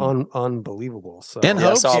unbelievable. So and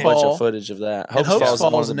I saw a bunch of footage of that.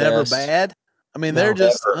 Hopefall's never bad. I mean, they're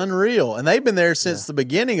just unreal, and they've been there since the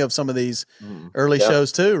beginning of some of these early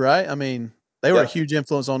shows too, right? I mean. They were a huge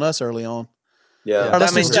influence on us early on. Yeah.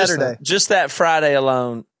 I mean, just that Friday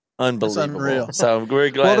alone, unbelievable. That's unreal. So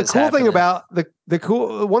we're glad. Well, the cool thing about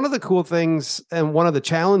one of the cool things and one of the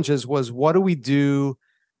challenges was, what do we do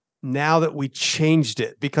now that we changed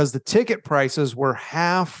it? Because the ticket prices were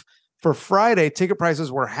half for Friday. Ticket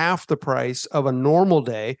prices were half the price of a normal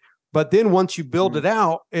day. But then once you build it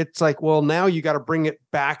out, it's like, well, now you got to bring it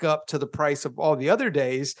back up to the price of all the other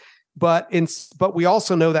days. But we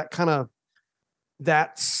also know that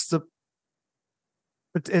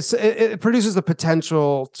it produces the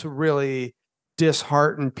potential to really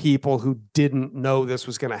dishearten people who didn't know this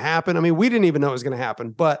was going to happen. I mean, we didn't even know it was going to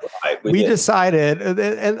happen, but we decided,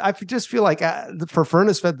 and I just feel like for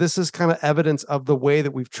Furnace Fest, this is kind of evidence of the way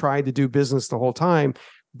that we've tried to do business the whole time.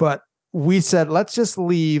 But we said, let's just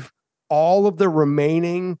leave all of the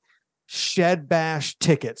remaining Shed Bash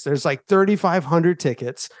tickets. There's like 3,500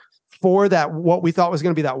 tickets for that, what we thought was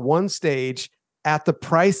going to be that one stage, at the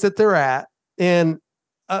price that they're at. And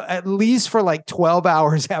at least for like 12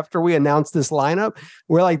 hours after we announced this lineup,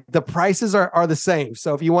 we're like, the prices are the same.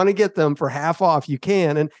 So if you want to get them for half off, you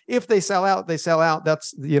can. And if they sell out, they sell out.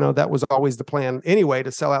 That's, that was always the plan anyway,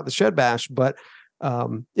 to sell out the Shed Bash. But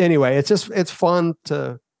anyway, it's fun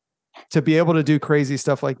to be able to do crazy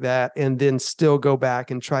stuff like that, and then still go back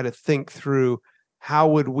and try to think through, how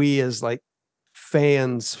would we as like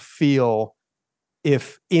fans feel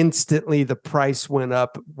if instantly the price went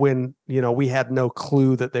up when, we had no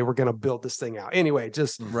clue that they were going to build this thing out. Anyway,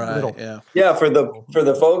 just little. Yeah. For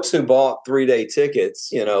the folks who bought 3-day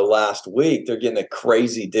tickets, last week, they're getting a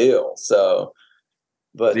crazy deal. So,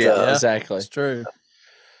 but exactly. It's true.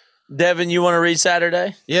 Devin, you want to read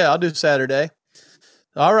Saturday? Yeah, I'll do Saturday.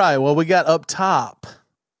 All right. Well, we got up top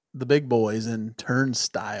the big boys in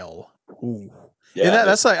Turnstile. Ooh. Yeah,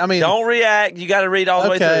 that's like, I mean, don't react. You got to read all the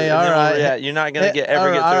way through. Okay, all right. You're not going to get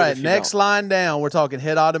through. All right, next line down, we're talking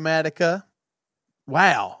Head Automatica.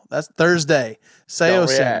 Wow, that's Thursday.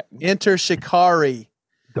 Seosin, Enter Shikari.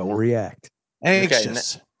 Don't react.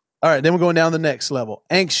 Anxious. Okay. All right, then we're going down the next level.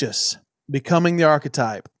 Anxious, Becoming the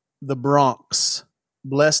Archetype, The Bronx,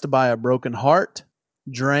 Blessed by a Broken Heart,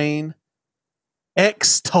 Drain,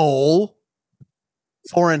 X-Toll,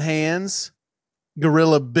 Foreign Hands,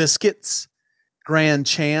 Gorilla Biscuits, Grand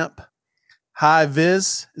Champ, High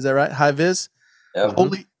Viz, is that right? High Viz,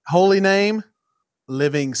 Holy Name,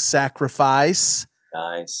 Living Sacrifice,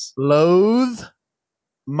 nice, Loathe,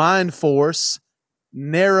 Mind Force,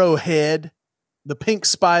 Narrowhead, The Pink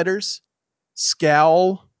Spiders,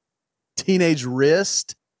 Scowl, Teenage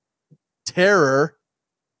Wrist, Terror,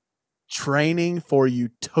 Training for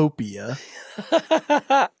Utopia,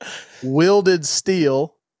 Wielded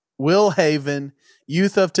Steel, Will Haven,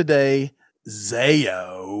 Youth of Today,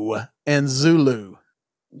 Zayo, and Zulu.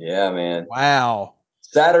 Yeah, man. Wow.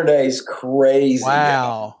 Saturday's crazy.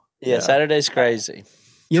 Wow. Yeah, Saturday's crazy.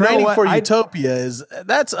 Training for Utopia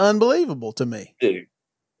that's unbelievable to me. Dude,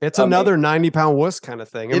 It's another 90-pound wuss kind of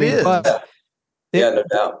thing. It is. But no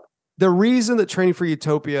doubt. The reason that Training for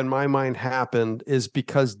Utopia in my mind happened is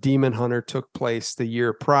because Demon Hunter took place the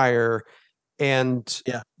year prior, and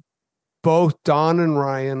both Don and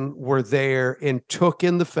Ryan were there and took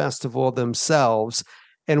in the festival themselves.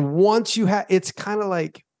 And once you it's kind of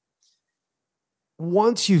like,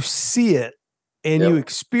 once you see it and you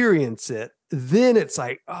experience it, then it's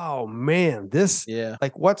like, oh man, this,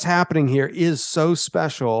 like what's happening here is so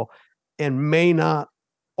special and may not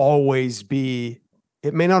always be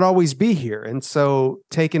here. And so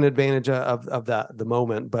taking advantage of the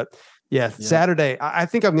moment. But Saturday, I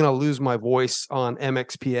think I'm going to lose my voice on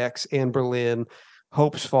MXPX and Berlin,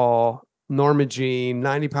 Hope's Fall, Norma Jean,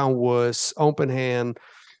 90-pound wuss, Open Hand,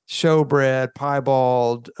 Showbread,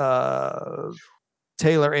 Piebald,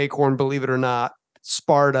 Taylor Acorn, Believe It or Not,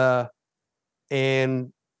 Sparta,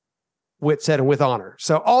 and Witset and With Honor.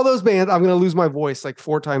 So all those bands, I'm going to lose my voice like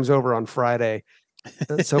 4 times over on Friday.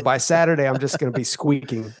 So by Saturday, I'm just going to be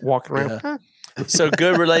squeaking, walking around. So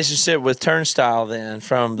good relationship with Turnstile then,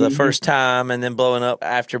 from the first time and then blowing up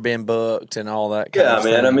after being booked and all that kind of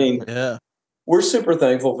man. thing. I mean, we're super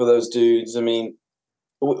thankful for those dudes. I mean,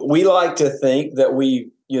 we like to think that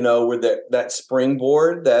we, we're that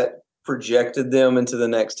springboard that projected them into the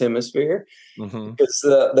next hemisphere, because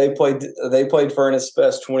they played Furnace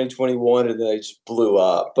Fest 2021 and they just blew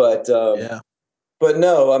up. But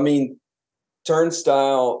no, I mean,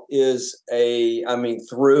 Turnstile is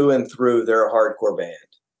through and through, they're a hardcore band,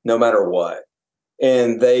 no matter what.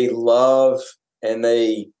 And they love and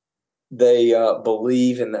they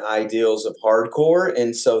believe in the ideals of hardcore.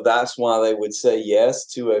 And so that's why they would say yes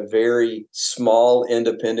to a very small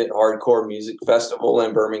independent hardcore music festival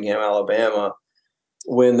in Birmingham, Alabama,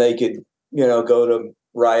 when they could, go to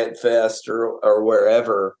Riot Fest or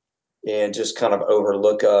wherever and just kind of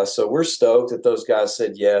overlook us. So we're stoked that those guys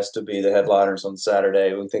said yes to be the headliners on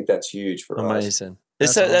Saturday. We think that's huge for us. Amazing.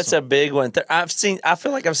 That's a big one. I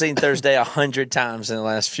feel like I've seen Thursday 100 times in the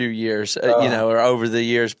last few years, or over the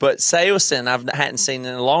years. But Saosin, I hadn't seen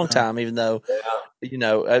in a long time, even though, we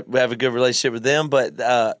have a good relationship with them. But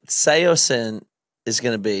Saosin is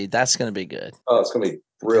going to be good. Oh, it's going to be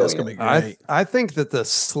brilliant. It's going to be great. I think that the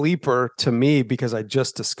sleeper to me, because I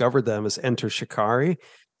just discovered them, is Enter Shikari.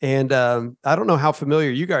 And I don't know how familiar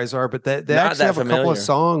you guys are, but they actually have a couple of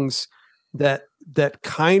songs that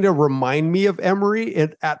kind of remind me of Emery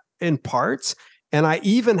in parts. And I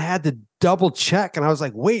even had to double check, and I was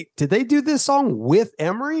like, wait, did they do this song with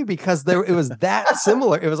Emery? Because it was that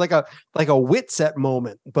similar. It was like a Witset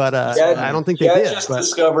moment, but I don't think they did. I just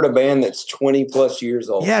discovered a band that's 20 plus years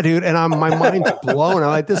old. Yeah, dude. And my mind's blown. I'm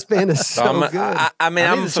like, this band is so good.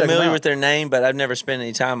 I'm familiar with their name, but I've never spent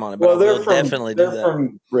any time on it. But they're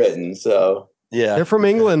from Britain, so. Yeah, they're from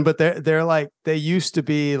England, but they're like, they used to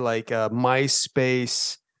be like a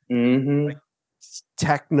MySpace like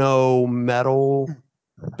techno metal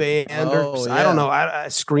band, I don't know, a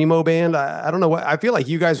screamo band. I don't know what. I feel like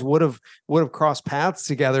you guys would have crossed paths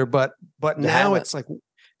together, but now it's like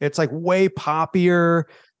way poppier.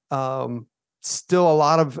 Still a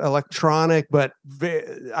lot of electronic, but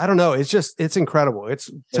I don't know. It's incredible. It's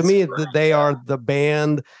me that they are the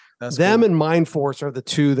band. That's them cool. And Mind Force are the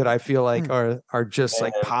two that I feel like are just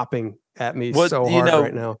like popping at me so hard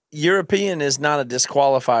right now. European is not a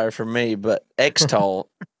disqualifier for me, but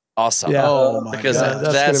Extol, awesome. Yeah. Oh my because God.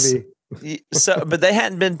 That's gonna be so. But they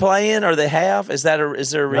hadn't been playing, or they have. Is there a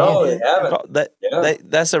reunion? No, they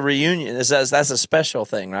haven't. That's a reunion. That's a special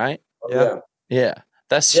thing, right? Yeah.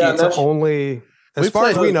 That's huge. That's only as far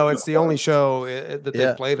as we know, it's the only show that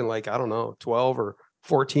they've played in like, I don't know, 12 or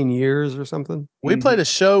 14 years or something. We played a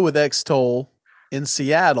show with Extol in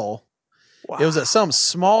Seattle. Wow. It was at some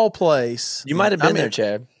small place. You might have been there,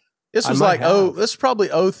 Chad. This was this was probably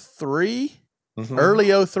 03,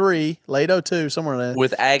 early 03, late 02, somewhere in there.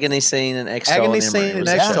 With Agony Scene and Extol. Agony Scene and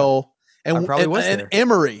Extol. And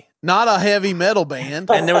Emery, not a heavy metal band.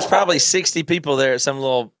 And there was probably 60 people there at some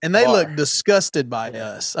little And they bar. looked disgusted by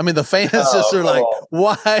us. I mean, the fans just are like,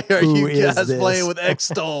 why are you guys playing with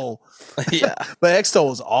Extol? Yeah. But Extol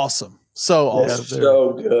was awesome. So awesome.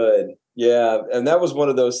 So good. Yeah. And that was one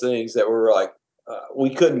of those things that we were like,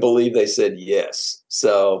 we couldn't believe they said yes.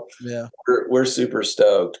 So we're super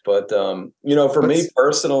stoked. But, for me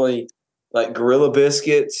personally, like Gorilla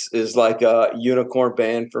Biscuits is like a unicorn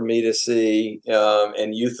band for me to see,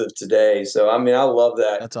 and Youth of Today. So, I mean, I love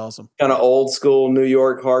that. That's awesome. Kind of old school New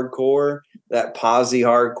York hardcore, that posse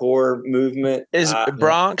hardcore movement. Is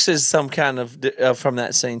Bronx is some kind of from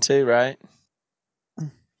that scene too, right?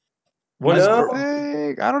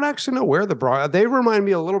 I don't actually know where the Bronx. They remind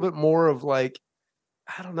me a little bit more of like,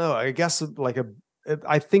 I don't know. I guess like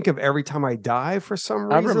I think of Every Time I Die for some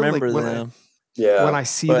reason. I remember like them. When I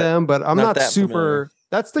see them, but I'm not super. Familiar.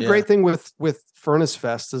 That's the great thing with Furnace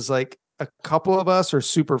Fest is like a couple of us are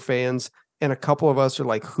super fans. And a couple of us are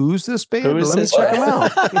like, who's this band? Let me check them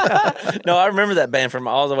out. Yeah. No, I remember that band from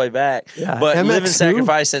all the way back. Yeah. But MX Living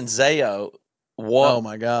Sacrifice and Zao, what? Oh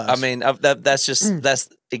my gosh. I mean, that's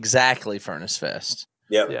exactly Furnace Fest.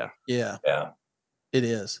 Yep. Yeah. It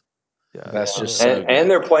is. Yeah. That's just and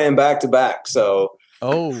they're playing back to back. So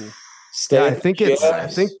I think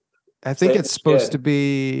it's supposed to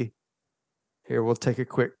be here. We'll take a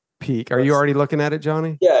quick peek. Are you already looking at it,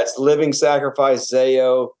 Johnny? Yeah, it's Living Sacrifice,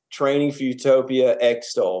 Zao, Training for Utopia,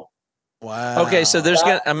 Extol. Wow. Okay, so there's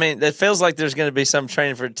it feels like there's gonna be some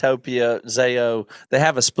Training for Utopia, Zao. They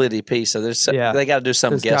have a split EP, so they got to do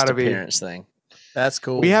some guest appearance thing. That's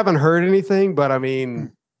cool. We haven't heard anything, but I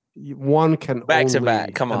mean, one can back only to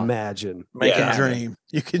back. Come on, imagine. You can dream.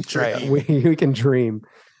 You can dream. Right. We can dream.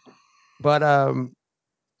 But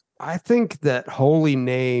I think that Holy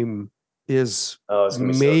Name is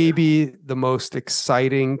maybe the most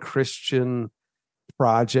exciting Christian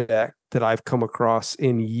project that I've come across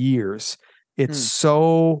in years. It's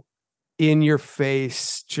so in your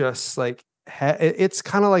face, just like it's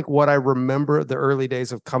kind of like what I remember the early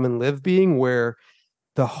days of Come and Live being, where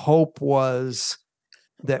the hope was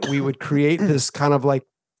that we would create this kind of like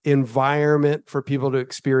environment for people to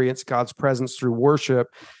experience God's presence through worship.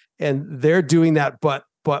 And they're doing that, but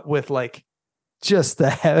with like just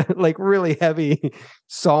the like really heavy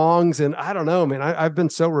songs. And I don't know, man, I've been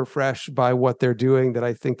so refreshed by what they're doing that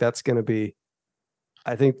I think that's going to be,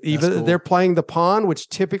 I think even they're playing the Pond, which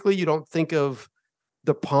typically you don't think of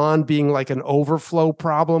the Pond being like an overflow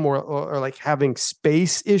problem or like having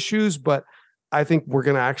space issues. But I think we're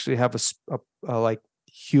going to actually have a like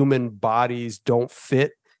human bodies don't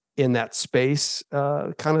fit in that space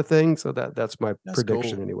kind of thing. So that's my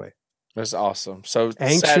prediction anyway. That's awesome. So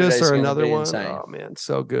Anxious Saturday's or another one. Insane. Oh man,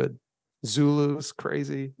 so good. Zulu's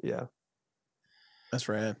crazy. Yeah. That's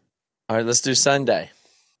rad. All right, let's do Sunday.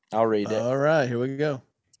 I'll read it. All right, here we go.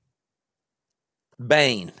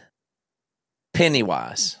 Bane,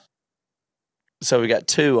 Pennywise. So we got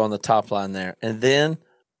 2 on the top line there. And then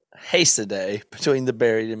Hasteday, Between the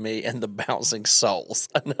Buried and Me and the Bouncing Souls.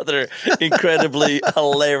 Another incredibly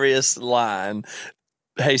hilarious line.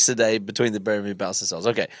 Hasteday, Between the Buried and Me, Bouncing Souls.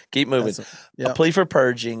 Okay, keep moving. A Plea for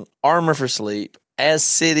Purging, Armor for Sleep, As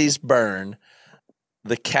Cities Burn,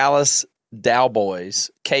 The Callous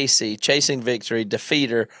Dowboys, Casey, Chasing Victory,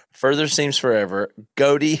 Defeater, Further Seems Forever,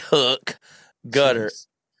 Goatee Hook, Gutter,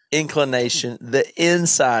 Inclination, The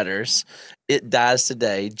Insiders, It Dies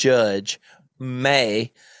Today, Judge,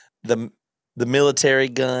 May, the Military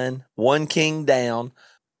Gun, One King Down,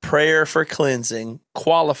 Prayer for Cleansing,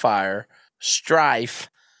 Qualifier, Strife,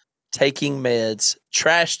 Taking Meds,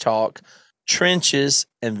 Trash Talk, Trenches,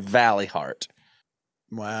 and Valley Heart.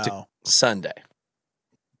 Wow. Sunday.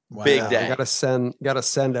 Wow. Big day. Gotta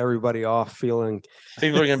send everybody off feeling.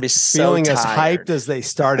 People are going to be so feeling tired. as hyped as they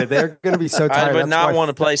started. They're going to be so tired. I would not want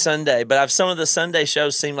to play Sunday, but some of the Sunday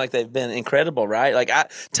shows seem like they've been incredible, right? Like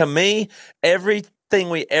to me, everything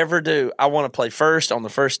we ever do, I want to play first on the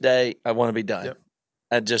first day. I want to be done. Yep.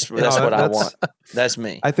 That's what I want. That's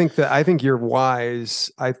me. I think you're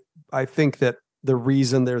wise. I think that the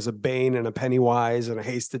reason there's a Bane and a Pennywise and a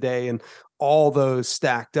Hasteday and all those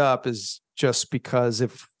stacked up is just because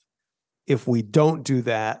if we don't do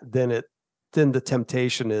that, then the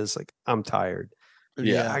temptation is like, I'm tired.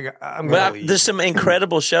 Yeah. I'm but there's some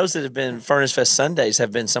incredible shows that have been Furnace Fest Sundays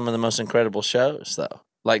have been some of the most incredible shows though.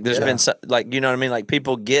 Like there's been like, you know what I mean? Like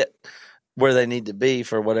people get where they need to be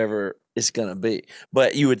for whatever it's going to be.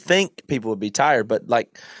 But you would think people would be tired, but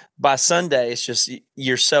like by Sunday, it's just,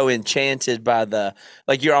 you're so enchanted by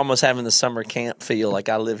like you're almost having the summer camp feel like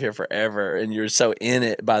I live here forever and you're so in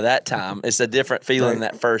it by that time. It's a different feeling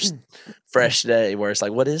that first fresh day where it's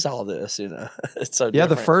like, what is all this? You know, it's so different.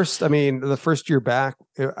 The first year back,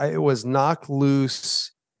 it was Knock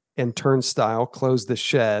Loose and Turnstile, Close the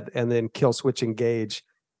Shed, and then Kill Switch Engage,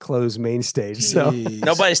 close main stage. So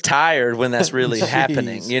nobody's tired when that's really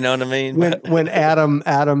happening. You know what I mean? When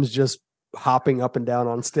Adam's just hopping up and down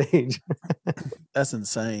on stage. That's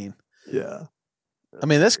insane. Yeah. I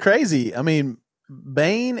mean, that's crazy. I mean,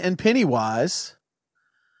 Bane and Pennywise,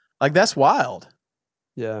 like that's wild.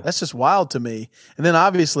 Yeah. That's just wild to me. And then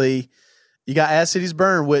obviously you got As Cities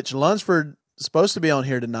Burn, which Lunsford is supposed to be on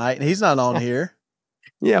here tonight and he's not on here.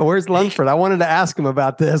 Yeah, where's Lunsford? I wanted to ask him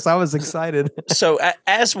about this. I was excited. So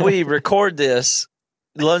as we record this,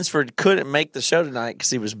 Lunsford couldn't make the show tonight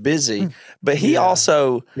because he was busy. But he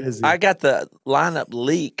also, I got the lineup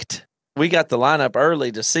leaked we got the lineup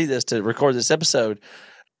early to see this, to record this episode.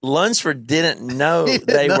 Lunsford didn't know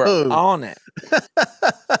they were on it.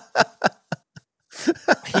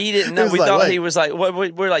 He didn't know. We thought he was like, what?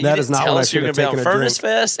 We're like, you didn't tell us you're going to be on Furnace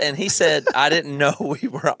Fest. And he said, I didn't know we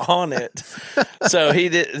were on it. So he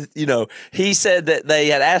did, he said that they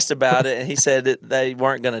had asked about it and he said that they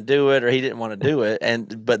weren't going to do it or he didn't want to do it.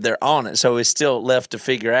 But they're on it. So it's still left to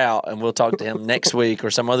figure out. And we'll talk to him next week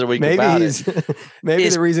or some other week about it. Maybe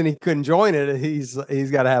the reason he couldn't join it, he's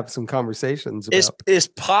got to have some conversations about. It's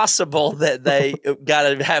possible that they got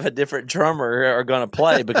to have a different drummer are going to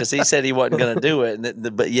play because he said he wasn't going to do it.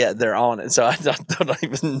 But yeah, they're on it. So I don't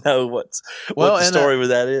even know what the story with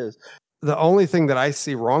that is. The only thing that I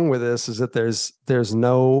see wrong with this is that there's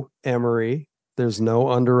no Emery, there's no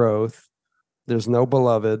Under Oath, there's no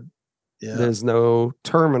Beloved, there's no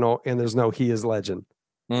Terminal, and there's no He Is Legend.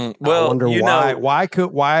 Well, I wonder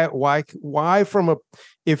why from a,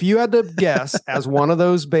 if you had to guess as one of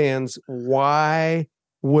those bands, why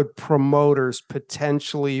would promoters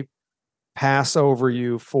potentially pass over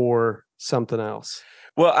you for something else?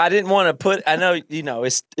 Well, I didn't want to put, I know,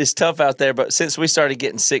 it's tough out there, but since we started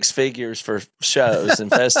getting 6 figures for shows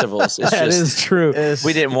and festivals, it's that is true.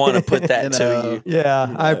 We didn't want to put that to you.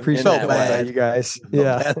 Yeah, I appreciate that, you guys.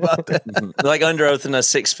 Yeah. Like Under Oath and a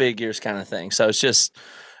 6 figures kind of thing. So it's just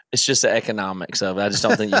the economics of it. I just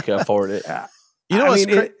don't think you can afford it.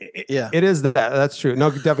 It is that. That's true.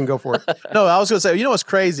 No, Devin, go for it. No, I was going to say, what's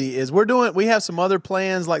crazy is we have some other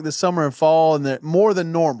plans like this summer and fall, and they're more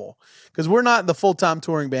than normal because we're not the full-time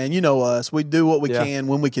touring band. You know us. We do what we can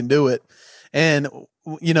when we can do it. And,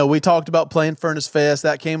 we talked about playing Furnace Fest.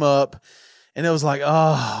 That came up. And it was like,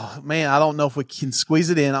 oh, man, I don't know if we can squeeze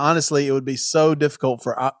it in. Honestly, it would be so difficult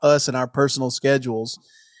for us and our personal schedules.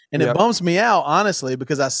 And it bumps me out, honestly,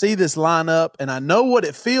 because I see this lineup and I know what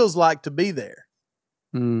it feels like to be there.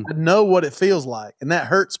 I know what it feels like, and that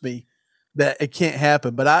hurts me that it can't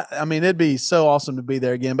happen. But I mean, it'd be so awesome to be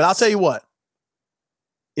there again. But I'll tell you what,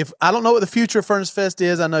 if I don't know what the future of Furnace Fest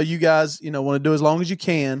is, I know you guys, want to do as long as you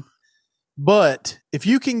can. But if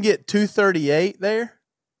you can get 238 there,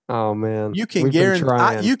 oh man, you can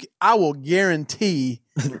guarantee. I will guarantee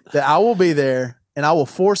that I will be there, and I will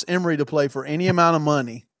force Emery to play for any amount of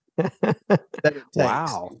money that it takes.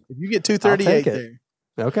 Wow! If you get 238 there.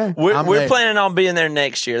 Okay. We're planning on being there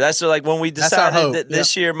next year. That's like when we decided that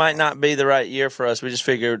this year might not be the right year for us. We just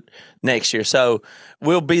figured next year. So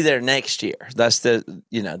we'll be there next year.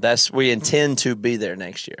 We intend to be there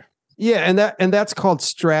next year. Yeah. And that's called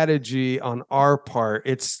strategy on our part.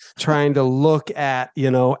 It's trying to look at,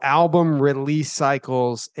 album release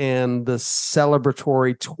cycles and the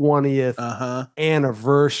celebratory 20th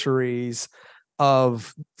anniversaries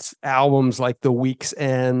of albums like The Week's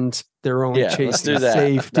End, Their Own Chasing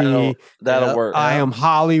Safety. That'll work. I Am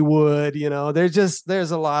Hollywood.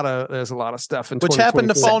 There's a lot of stuff in which happened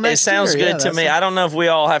to fall next year. It sounds good to me. I don't know if we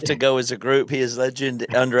all have to go as a group. He Is Legend,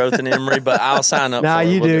 Under Oath, and Emery, but I'll sign up. No,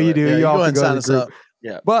 you do. Yeah, you all can go sign us up.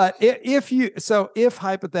 Yeah. But if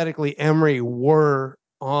hypothetically Emery were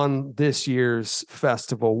on this year's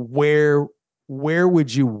festival, where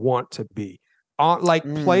would you want to be?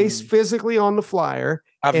 Place physically on the flyer,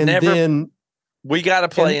 we got to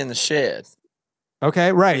play in the shed.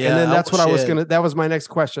 Okay, right. Yeah, and then that's what that was my next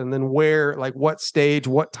question. Then where, what stage,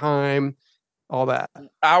 what time, all that.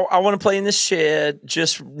 I want to play in the shed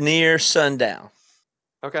just near sundown.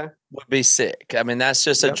 Okay. Would be sick. I mean, that's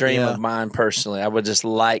just a dream of mine personally. I would just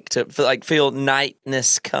like to feel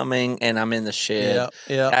nightness coming and I'm in the shed.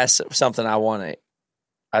 Yeah. That's something I want to.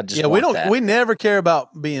 I just we never care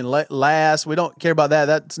about being last. We don't care about that.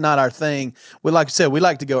 That's not our thing. We like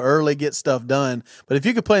to go early, get stuff done. But if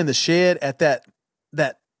you could play in the shed at that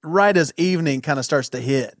right as evening kind of starts to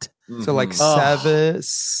hit. So 7,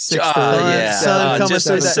 6, sun coming just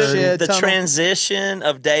through that shed. The transition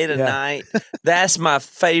of day to night. That's my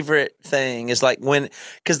favorite thing. Is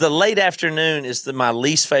because the late afternoon is my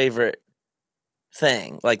least favorite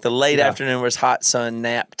thing. Like the late afternoon was hot sun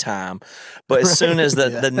nap time, but as soon as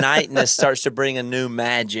the nightness starts to bring a new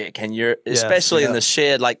magic, and you're especially in the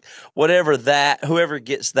shed, whoever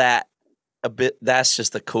gets that a bit, that's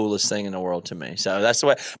just the coolest thing in the world to me. So that's the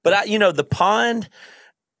way. But the pond,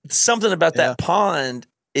 something about that pond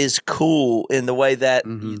is cool in the way that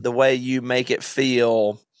the way you make it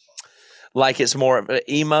feel like it's more of an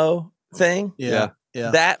emo thing. Yeah.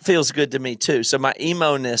 That feels good to me too. So my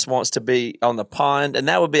emo-ness wants to be on the pond, and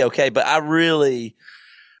that would be okay. But I really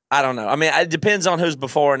I don't know. I mean, it depends on who's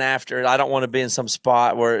before and after. I don't want to be in some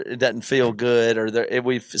spot where it doesn't feel good or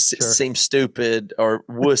we seem stupid or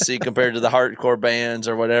wussy compared to the hardcore bands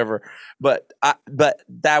or whatever. But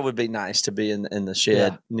that would be nice to be in the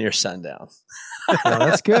shed near sundown. No,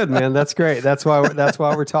 that's good, man. That's great. That's why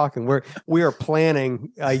we're talking. We are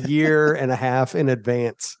planning a year and a half in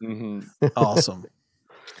advance. Mm-hmm. Awesome.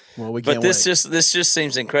 Well, we can't. But this just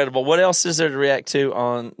seems incredible. What else is there to react to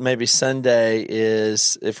on maybe Sunday?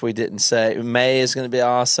 Is if we didn't say May is going to be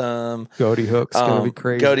awesome. Goaty Hook's going to be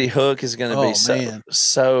crazy. Goaty Hook is going to be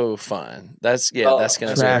so fun. That's going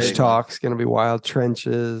to Trash Talk's going to be wild.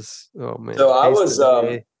 Trenches. Oh man.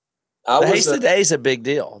 So the Haste the Day is a big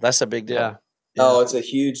deal. That's a big deal. Yeah. Oh, it's a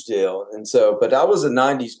huge deal. And so, but I was a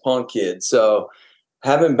 90s punk kid. So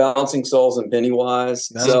having Bouncing Souls and Pennywise.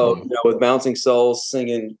 With Bouncing Souls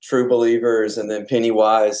singing True Believers and then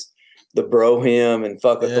Pennywise, the Bro Hymn and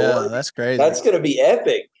Fuck Authority. That's crazy. That's going to be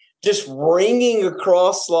epic. Just ringing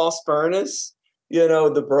across Los Furnace,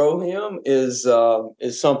 the Bro Hymn is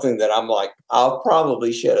something that I'm like, I'll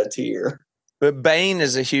probably shed a tear. But Bane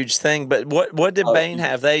is a huge thing. But what did Bane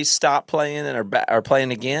have? They stopped playing and are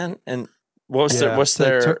playing again? And what's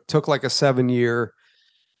their took like a 7-year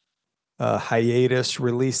hiatus,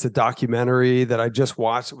 released a documentary that I just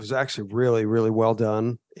watched. It was actually really, really well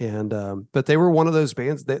done. And but they were one of those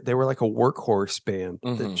bands that they were like a workhorse band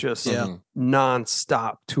that just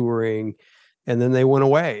nonstop touring. And then they went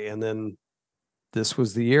away. And then this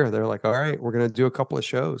was the year. They're like, all right, we're going to do a couple of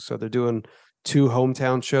shows. So they're doing 2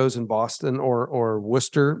 hometown shows in Boston or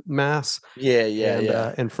Worcester, Mass.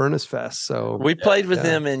 And Furnace Fest. So we played with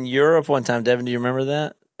them in Europe one time. Devin, do you remember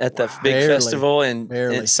that? At the big festival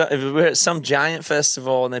and some giant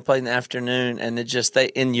festival, and they played in the afternoon, and they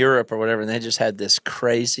in Europe or whatever, and they just had this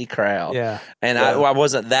crazy crowd. And I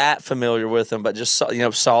wasn't that familiar with them, but just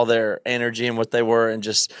saw their energy and what they were, and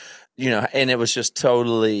just and it was just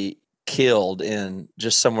totally killed in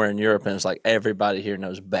just somewhere in Europe, and it was like everybody here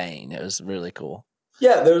knows Bane. It was really cool.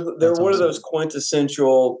 Yeah, they're one of those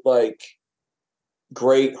quintessential like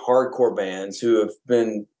great hardcore bands who have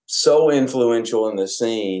been so influential in the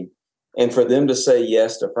scene, and for them to say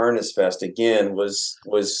yes to Furnace Fest again was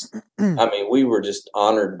I mean, we were just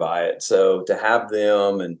honored by it. So to have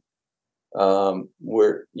them, and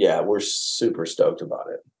we're super stoked about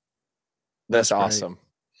it. That's awesome.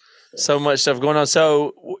 So much stuff going on.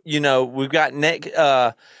 So we've got Nick.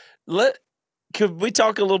 Could we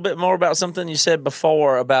talk a little bit more about something you said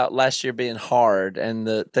before about last year being hard and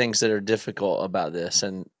the things that are difficult about this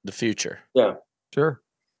and the future? Yeah, sure.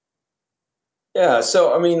 Yeah,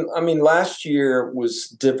 so I mean, last year was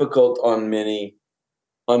difficult on many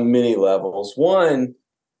levels. One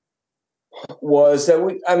was that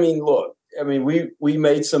we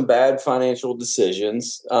made some bad financial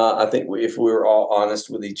decisions. I think if we were all honest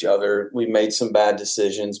with each other, we made some bad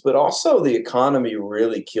decisions. But also, the economy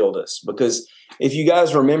really killed us because if you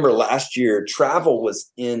guys remember last year, travel was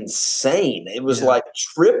insane. It was like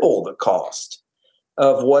triple the cost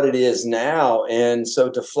of what it is now. And so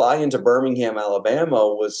to fly into Birmingham,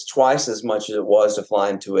 Alabama was twice as much as it was to fly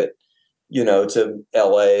into it, to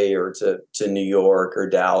LA or to New York or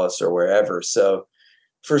Dallas or wherever. So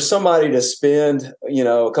for somebody to spend,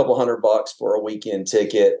 a couple $100 for a weekend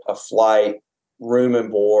ticket, a flight, room and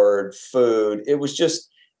board, food, it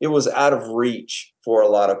was out of reach for a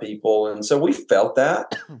lot of people. And so we felt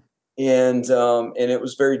that. And it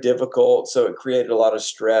was very difficult. So it created a lot of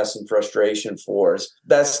stress and frustration for us.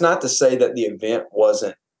 That's not to say that the event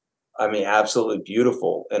wasn't, absolutely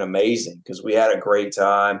beautiful and amazing, because we had a great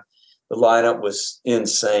time. The lineup was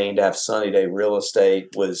insane. To have Sunny Day Real Estate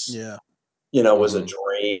was, was a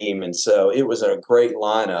dream. And so it was a great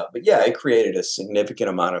lineup. But it created a significant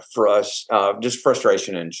amount of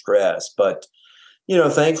frustration and stress. But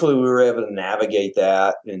thankfully we were able to navigate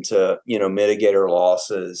that and to, mitigate our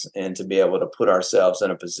losses and to be able to put ourselves in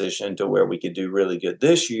a position to where we could do really good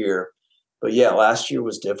this year. But last year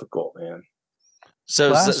was difficult, man. So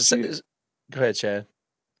go ahead, Chad.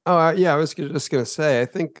 Oh, I was just going to say, I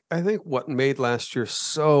think what made last year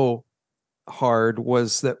so hard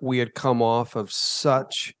was that we had come off of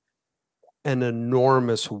such an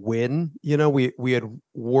enormous win. We had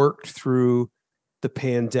worked through the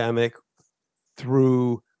pandemic,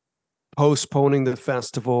 through postponing the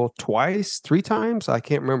festival 3 times. I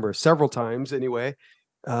can't remember, several times anyway.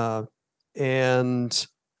 And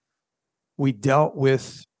we dealt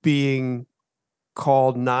with being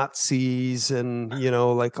called Nazis and,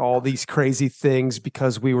 like all these crazy things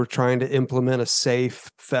because we were trying to implement a safe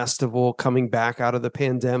festival coming back out of the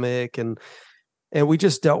pandemic. And we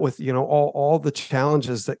just dealt with, all the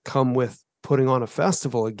challenges that come with putting on a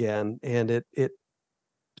festival again. And it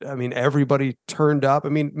I mean, everybody turned up. I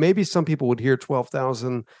mean, maybe some people would hear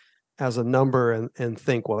 12,000 as a number and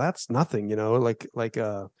think, well, that's nothing, like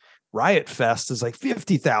a Riot Fest is like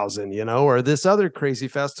 50,000, or this other crazy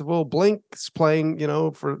festival, Blink's playing,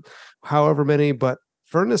 for however many, but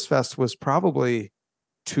Furnace Fest was probably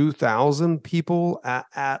 2,000 people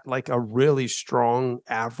at like a really strong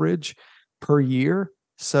average per year.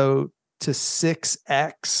 So to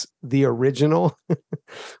 6x the original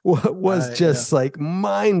was just like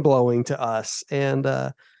mind blowing to us. And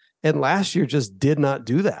last year just did not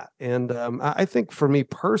do that. And I think for me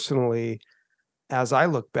personally, as I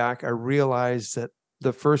look back, I realized that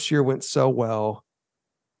the first year went so well.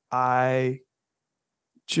 I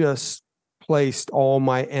just placed all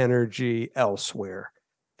my energy elsewhere.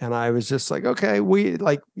 And I was just like, okay,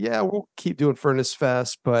 we'll keep doing Furnace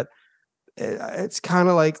Fest, but it's kind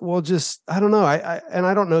of like, well, just, I don't know. I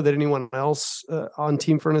don't know that anyone else on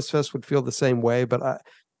Team Furnace Fest would feel the same way, but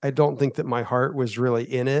I don't think that my heart was really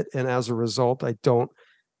in it. And as a result, I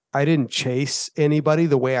didn't chase anybody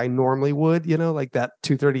the way I normally would, like that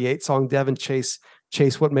 238 song, Devin, chase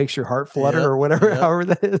what makes your heart flutter or whatever, however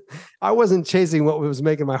that is. I wasn't chasing what was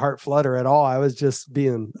making my heart flutter at all. I was just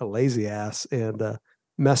being a lazy ass and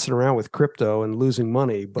messing around with crypto and losing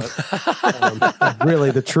money, but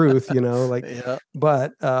really the truth,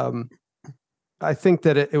 but I think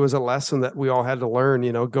that it was a lesson that we all had to learn,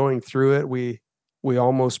 going through it. We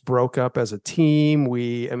almost broke up as a team.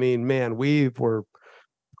 We were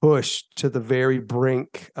pushed to the very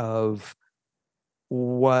brink of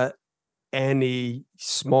what any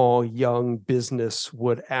small young business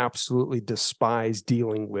would absolutely despise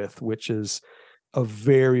dealing with, which is a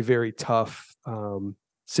very, very tough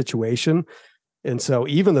situation. And so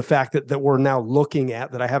even the fact that we're now looking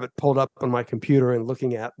at that, I have it pulled up on my computer and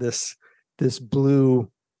looking at this blue,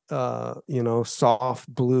 soft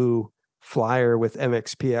blue flyer with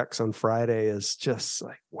MXPX on Friday is just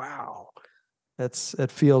like, wow. It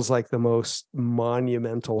feels like the most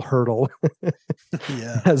monumental hurdle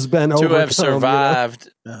has been to overcome, have survived.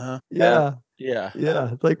 Yeah.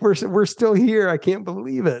 Like we're still here. I can't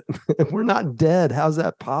believe it. We're not dead. How's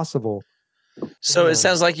that possible? So it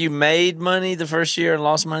sounds like you made money the first year and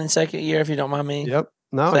lost money the second year, if you don't mind me. Yep.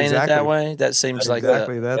 No, saying exactly. it that way. That seems like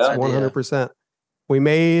exactly. That's 100%. We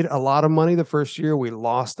made a lot of money the first year. We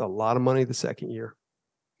lost a lot of money the second year.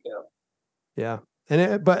 Yeah. And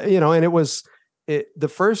it was the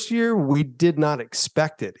first year we did not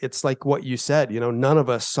expect it. It's like what you said, none of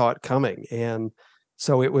us saw it coming. And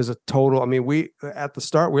so it was a total, we at the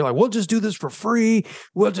start, we were like, we'll just do this for free.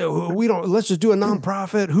 Let's just do a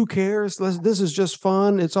nonprofit. Who cares? This is just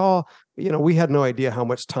fun. It's all, we had no idea how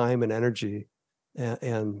much time and energy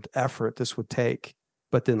and effort this would take.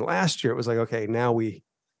 But then last year it was like, okay, now we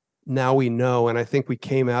know. And I think we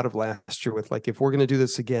came out of last year with like, if we're going to do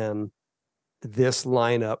this again, this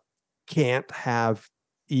lineup can't have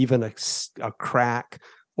even a crack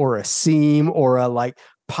or a seam or a like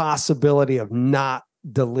possibility of not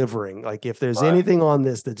delivering. Like if there's anything on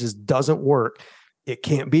this that just doesn't work, it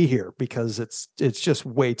can't be here because it's just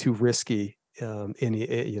way too risky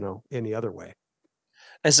any other way.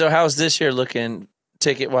 And so how's this year looking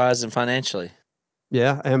ticket wise and financially?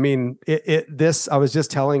 Yeah. I was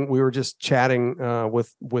just we were just chatting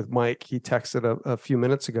with Mike. He texted a few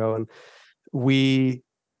minutes ago and we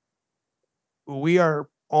are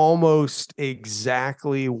almost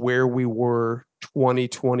exactly where we were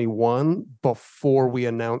 2021 before we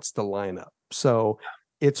announced the lineup. So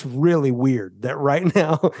it's really weird that right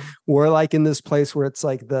now we're like in this place where it's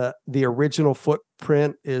like the original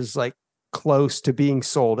footprint is like close to being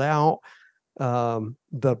sold out.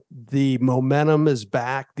 The momentum is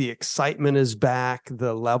back. The excitement is back.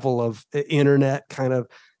 The level of internet kind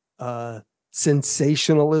of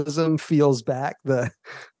sensationalism feels back, the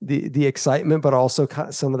excitement, but also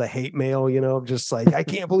some of the hate mail, just like, I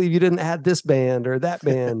can't believe you didn't add this band or that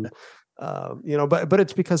band, but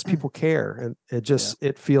it's because people care and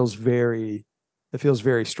it feels very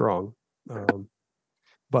strong.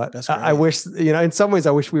 But I wish, in some ways,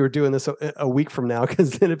 I wish we were doing this a week from now,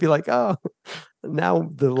 because then it'd be like, oh, now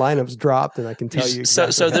the lineup's dropped and I can tell you.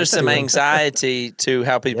 Exactly so there's some anxiety to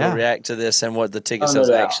how people react to this and what the ticket sales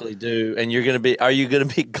actually do. And are you going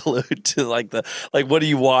to be glued to what do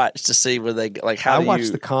you watch to see where they how do you watch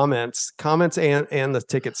the comments and the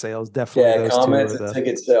ticket sales? Definitely. Yeah. Comments and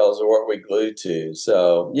ticket sales are what we glued to.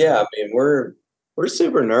 So yeah, we're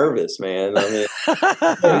super nervous, man. This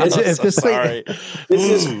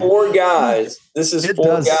is four guys. This is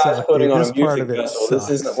four guys putting on a music festival. This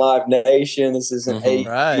isn't Live Nation. This isn't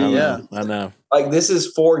right. Yeah, I know. Like this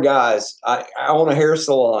is four guys. I own a hair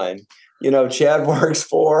salon. Chad works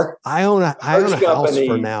for. I own a house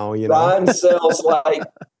for now. Ryan sells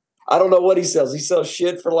I don't know what he sells. He sells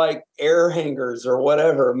shit for air hangers or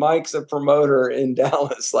whatever. Mike's a promoter in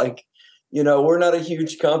Dallas. We're not a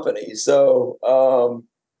huge company. So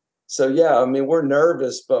yeah, I mean, we're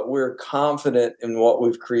nervous, but we're confident in what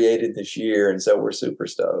we've created this year. And so we're super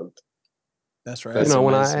stoked. That's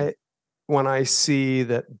right. When I see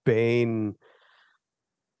that Bain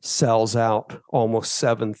sells out almost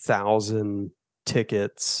 7,000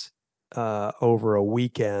 tickets over a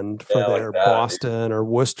weekend for their Boston or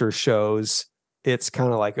Worcester shows, it's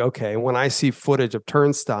kind of like, okay, when I see footage of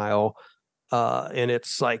Turnstile and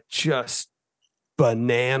it's just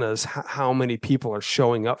bananas how many people are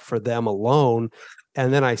showing up for them alone.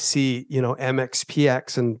 And then I see,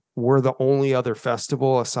 MXPX, and we're the only other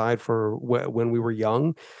festival aside for when we were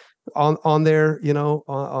young on their,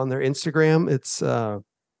 on their Instagram. It's,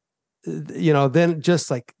 then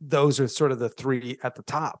just those are sort of the three at the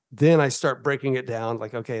top. Then I start breaking it down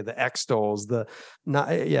okay, the X-Dolls, we're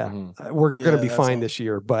going to be fine this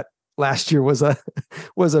year, but last year was a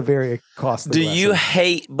very costly lesson. You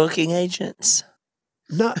hate booking agents?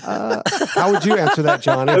 No, how would you answer that,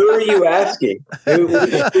 Johnny? Who are you asking? I'm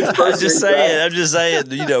just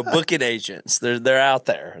saying, booking agents, they're out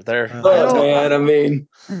there. Man, I mean,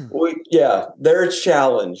 they're a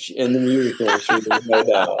challenge in the music industry. There's no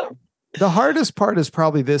doubt. The hardest part is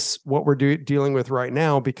probably what we're dealing with right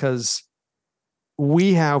now, because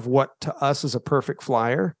we have what to us is a perfect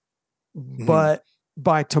flyer, but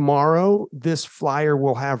by tomorrow, this flyer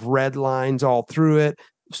will have red lines all through it.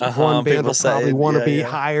 One band will probably want to be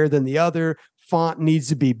higher than the other. Font needs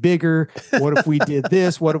to be bigger. What if we did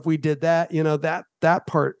this? What if we did that? That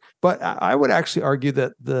part. But I would actually argue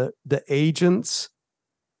that the agents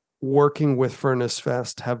working with Furnace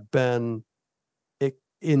Fest have been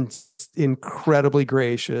incredibly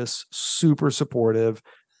gracious, super supportive,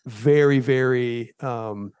 very, very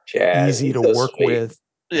easy to work with.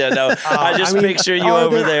 Yeah, no, I just picture you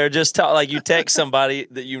over there just you text somebody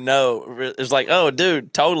that it's oh,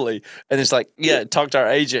 dude, totally. And it's talk to our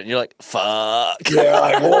agent. And you're like, fuck.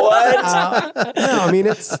 Yeah, what? No, I mean,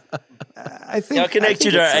 I think I'll connect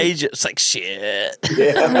you to our agent. It's shit.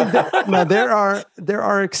 Yeah. Now there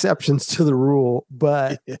are exceptions to the rule,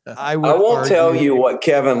 but I won't tell you what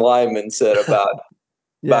Kevin Lyman said about.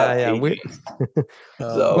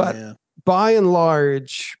 By and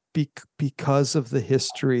large, because of the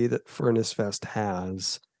history that Furnace Fest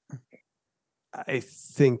has, I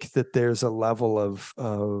think that there's a level of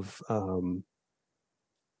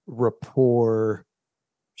rapport,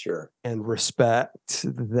 and respect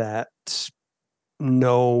that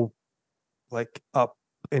no up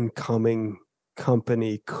and coming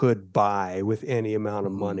company could buy with any amount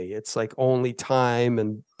of money. It's only time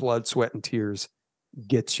and blood, sweat, and tears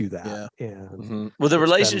gets you that. And well, the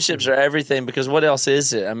relationships are everything, because what else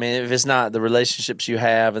is it? I mean, if it's not the relationships you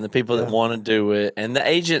have and the people that want to do it, and the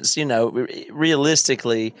agents,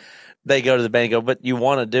 realistically, they go to the band and go, but you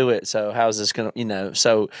want to do it, so how's this going to,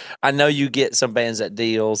 so I know you get some bands that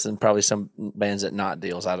deals and probably some bands that not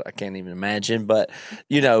deals. I can't even imagine, but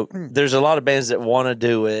there's a lot of bands that want to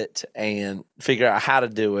do it and figure out how to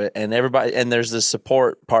do it, and there's the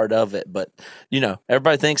support part of it, but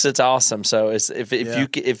everybody thinks it's awesome. So it's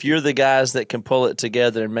if you're the guys that can pull it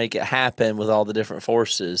together and make it happen with all the different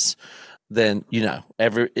forces, then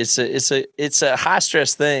it's a high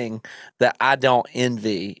stress thing that I don't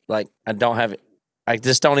envy. I don't have it. I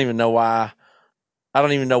just don't even know why. I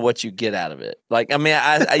don't even know what you get out of it. I mean,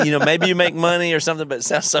 I maybe you make money or something, but it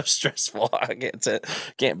sounds so stressful. I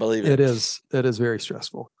can't believe it. It is very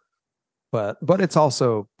stressful, but it's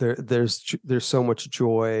also there's so much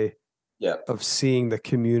joy of seeing the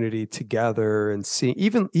community together, and seeing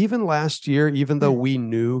even last year, even though we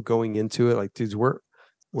knew going into it, dudes,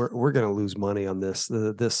 we're going to lose money on this.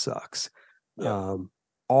 This sucks. Yeah.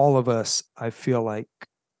 All of us, I feel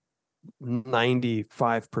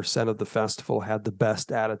 95% of the festival had the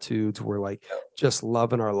best attitudes. We're just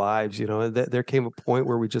loving our lives. There came a point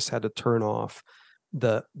where we just had to turn off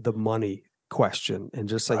the money question and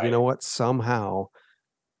just you know what, somehow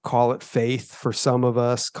call it faith for some of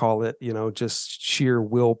us, call it, just sheer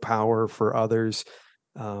willpower for others.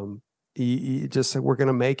 You just said, we're going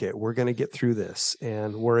to make it. We're going to get through this,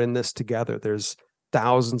 and we're in this together. There's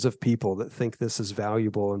thousands of people that think this is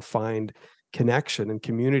valuable and find connection and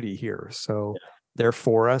community here. So they're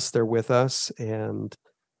for us, they're with us, and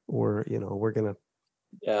we're going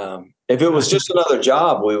to. If it was just another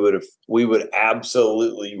job, we would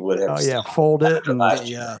absolutely have. Fold it. And,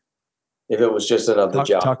 if it was just another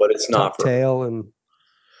job, but it's not. Tail and.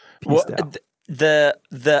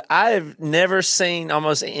 I've never seen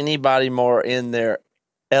almost anybody more in their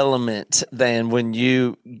element than when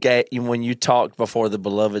you talked before the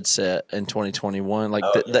Beloved set in 2021. Like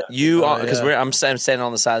because I'm standing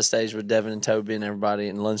on the side stage with Devin and Toby and everybody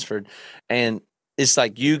in Lunsford, and it's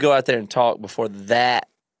like you go out there and talk before that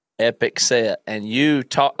epic set, and you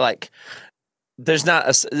talk like there's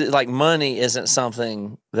not like money isn't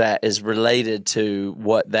something that is related to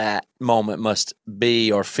what that moment must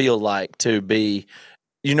be or feel like to be.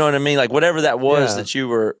 You know what I mean? Like whatever that was that you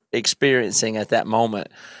were experiencing at that moment,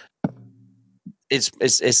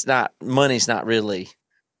 it's not, money's not really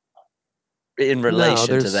in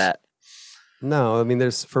relation to that. No, I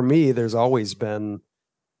mean, for me, there's always been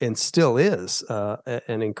and still is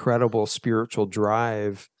an incredible spiritual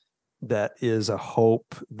drive that is a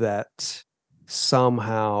hope that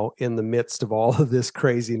somehow in the midst of all of this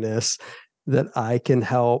craziness that I can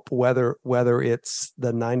help, whether it's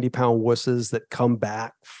the 90-pound wusses that come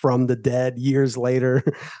back from the dead years later,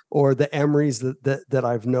 or the Emerys that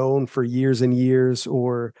I've known for years and years,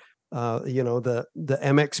 or the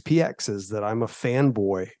MXPXs that I'm a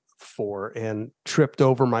fanboy for and tripped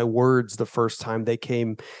over my words the first time they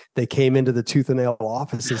came into the Tooth and Nail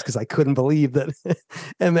offices because I couldn't believe that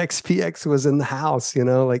MXPX was in the house.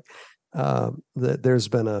 There's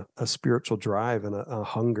been a spiritual drive and a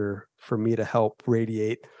hunger for me to help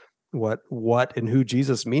radiate what and who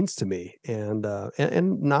Jesus means to me, and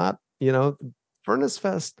not, Furnace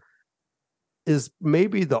Fest is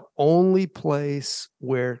maybe the only place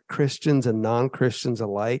where Christians and non-Christians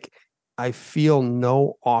alike, I feel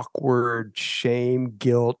no awkward shame,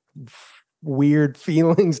 guilt, weird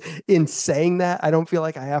feelings in saying that. I don't feel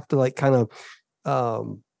like I have to like kind of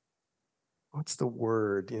what's the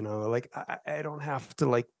word? Like I don't have to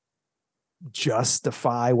like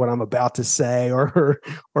justify what I'm about to say or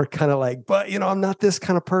kind of like, but I'm not this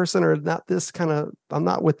kind of person, or not this kind of, I'm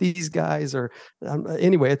not with these guys, or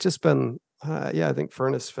anyway, it's just been, I think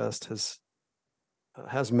Furnace Fest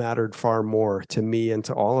has mattered far more to me and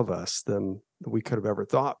to all of us than we could have ever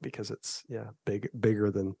thought, because it's bigger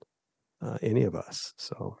than any of us.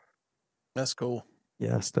 So that's cool.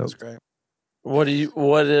 Yeah. That's great.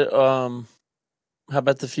 How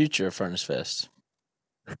about the future of Furnace Fest?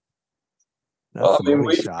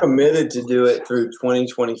 We've committed to do it through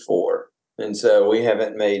 2024, and so we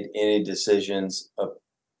haven't made any decisions.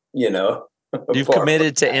 You've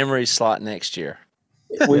committed to Emery's slot next year.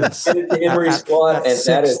 We've committed to Emery's slot, and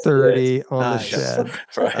that is 6:30 on the shed,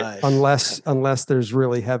 right? Unless there's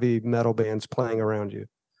really heavy metal bands playing around you,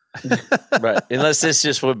 right? Unless this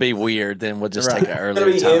just would be weird, then we'll just take an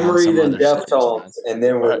earlier time. Emery, then Deftones, and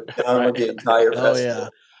then we're done with the entire festival.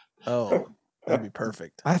 That'd be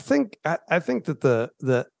perfect. I think that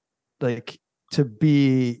the like to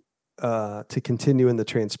be to continue in the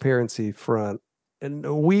transparency front, and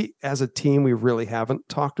we as a team, we really haven't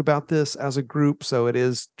talked about this as a group, so it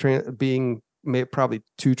is being probably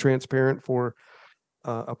too transparent for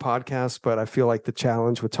a podcast. But I feel like the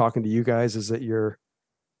challenge with talking to you guys is that you're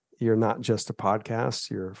not just a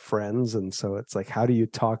podcast, you're friends. And so it's like, how do you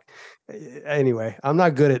talk? Anyway, I'm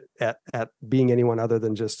not good at being anyone other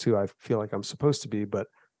than just who I feel like I'm supposed to be. But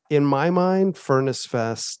in my mind, Furnace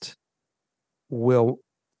Fest will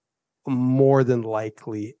more than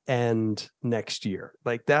likely end next year.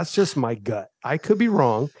 Like, that's just my gut. I could be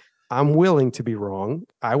wrong. I'm willing to be wrong.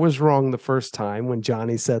 I was wrong the first time when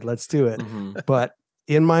Johnny said, let's do it. Mm-hmm. But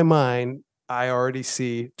in my mind, I already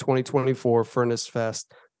see 2024 Furnace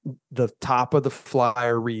Fest. The top of the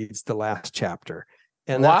flyer reads the last chapter,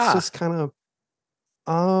 and that's just kind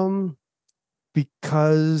of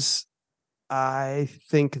because I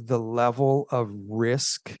think the level of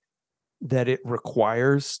risk that it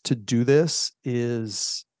requires to do this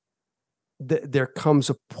is there comes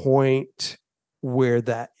a point where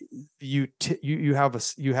that you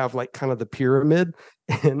have like kind of the pyramid,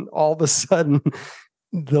 and all of a sudden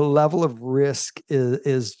the level of risk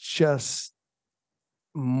is just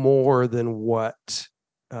more than what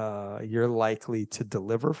you're likely to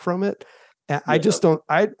deliver from it. I just don't,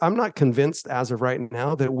 I'm not convinced as of right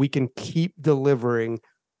now that we can keep delivering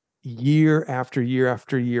year after year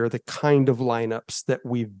after year the kind of lineups that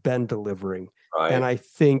we've been delivering. Right. And I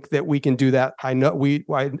think that we can do that. I know we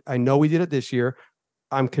did it this year.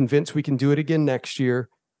 I'm convinced we can do it again next year.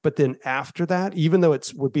 But then after that, even though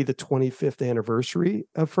would be the 25th anniversary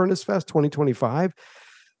of Furnace Fest 2025,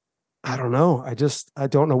 I don't know. I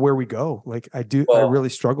don't know where we go. Like I really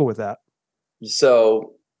struggle with that.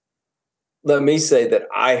 So let me say that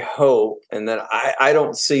I hope, and that I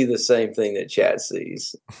don't see the same thing that Chad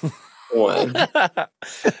sees. One,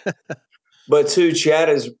 but two, Chad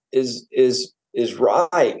is is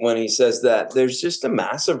right when he says that there's just a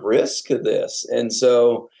massive risk of this. And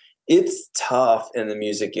so it's tough in the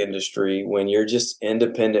music industry when you're just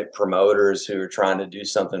independent promoters who are trying to do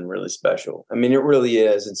something really special. I mean, it really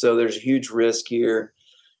is. And so there's a huge risk here.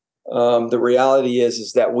 The reality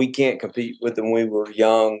is that we can't compete with them when we were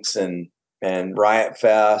Youngs and Riot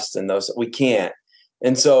Fest and those. We can't.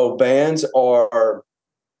 And so bands are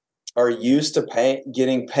used to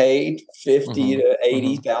getting paid $50,000 to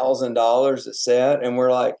 $80,000 a set, and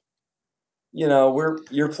we're like,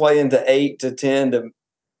 you're playing to 8 to 10 to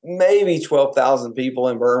maybe 12,000 people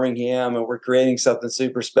in Birmingham, and we're creating something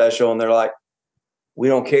super special, and they're like, we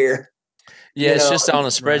don't care. Yeah, it's just on a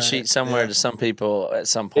spreadsheet somewhere to some people at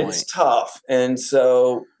some point. It's tough. And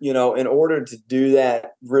so, in order to do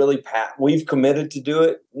that, really, we've committed to do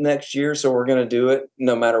it next year. So we're going to do it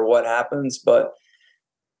no matter what happens. But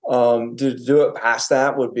to do it past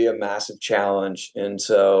that would be a massive challenge. And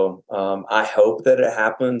so I hope that it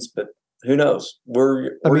happens, but who knows?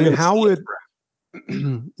 How would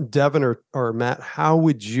Devin or Matt, how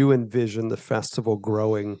would you envision the festival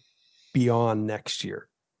growing beyond next year?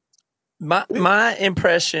 My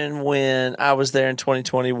impression when I was there in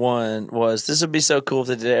 2021 was this would be so cool if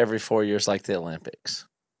they did it every 4 years like the Olympics.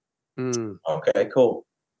 Okay, cool.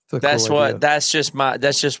 That's just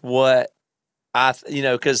what I,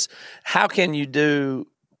 because how can you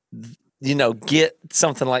get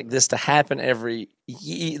something like this to happen the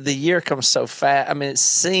year comes so fast. I mean, it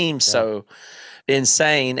seems so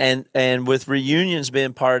insane, and with reunions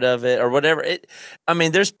being part of it or whatever,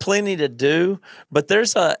 there's plenty to do, but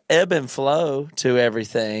there's a ebb and flow to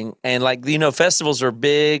everything. And festivals are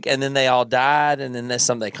big, and then they all died, and then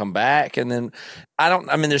they come back, and then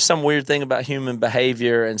there's some weird thing about human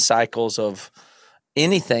behavior and cycles of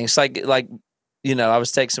anything. It's like I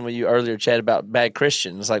was texting with you earlier, Chad, about Bad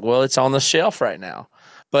Christian. It's like, well, it's on the shelf right now,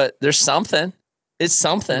 but there's something. It's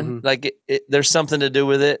something there's something to do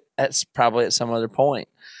with it. That's probably at some other point,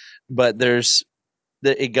 but there's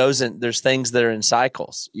things that are in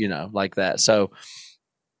cycles, like that. So,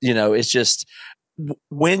 it's just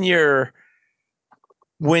when you're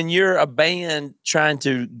a band trying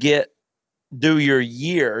to do your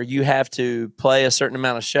year, you have to play a certain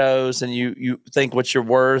amount of shows, and you think what you're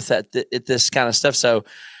worth at this kind of stuff. So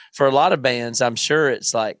for a lot of bands, I'm sure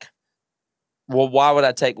it's like, well, why would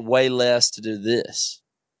I take way less to do this?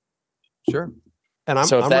 Sure. And I'm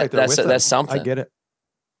right there with that's something. I get it.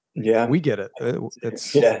 Yeah. We get it.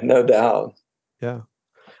 It's no doubt. Yeah.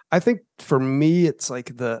 I think for me, it's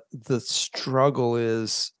like the struggle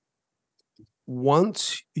is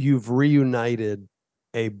once you've reunited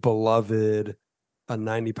a beloved, a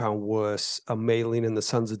 90-pound wuss, a Maylene and the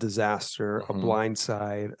Sons of Disaster, a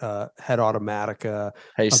Blindside, Head Automatica,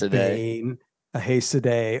 Haste a Bane, a Haste a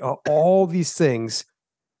Day, all these things.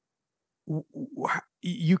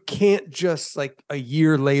 You can't just like a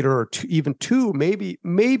year later or even two,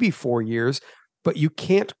 maybe 4 years, but you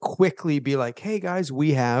can't quickly be like, hey guys,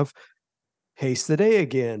 we have Haste the Day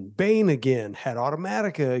again, Bane again, Head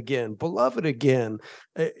Automatica again, Beloved again.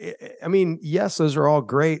 I mean, yes, those are all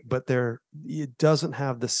great, but it doesn't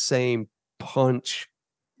have the same punch,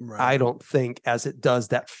 I don't think, as it does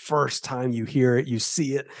that first time you hear it, you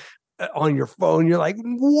see it on your phone. You're like,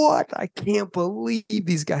 what? I can't believe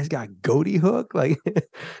these guys got Goaty Hook. Like,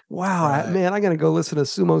 wow, man, I'm going to go listen to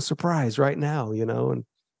Sumo Surprise right now, and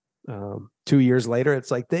 2 years later, it's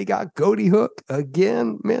like they got Goaty Hook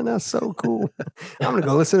again. Man, that's so cool. I'm gonna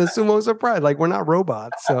go listen to Sumo Surprise. Like, we're not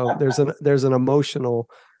robots, so there's an emotional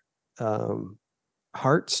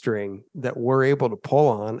heartstring that we're able to pull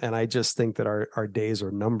on, and I just think that our days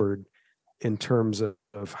are numbered in terms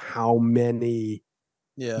of how many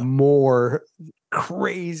more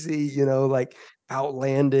crazy, like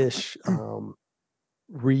outlandish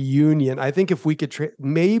reunion. I think if we could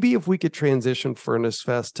transition Furnace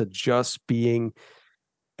Fest to just being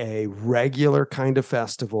a regular kind of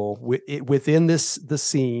festival within the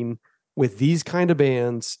scene with these kind of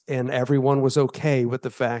bands, and everyone was okay with the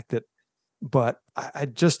fact that, but I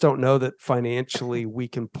just don't know that financially we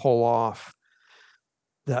can pull off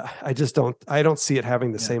that. I don't see it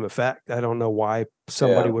having the same effect. I don't know why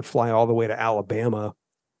somebody would fly all the way to Alabama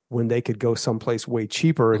when they could go someplace way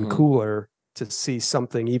cheaper and cooler to see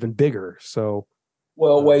something even bigger. So,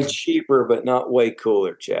 way cheaper, but not way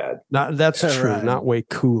cooler, Chad. That's true. Right. Not way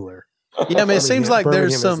cooler. Yeah, I mean, it seems like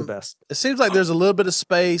there's it seems like there's a little bit of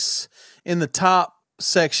space in the top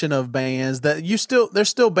section of bands that there's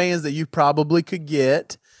still bands that you probably could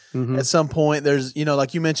get at some point. There's,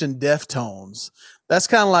 like you mentioned, Deftones. That's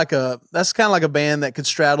kind of like a band that could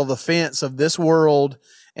straddle the fence of this world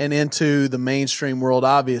and into the mainstream world,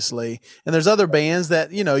 obviously. And there's other bands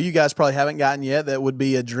that, you know, you guys probably haven't gotten yet that would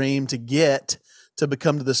be a dream to get to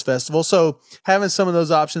become to this festival. So having some of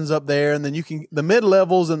those options up there, and then you can, the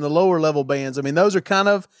mid-levels and the lower level bands, I mean, those are kind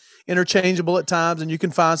of interchangeable at times, and you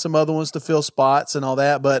can find some other ones to fill spots and all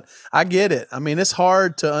that, but I get it. I mean, it's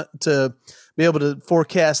hard to be able to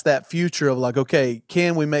forecast that future of like, okay,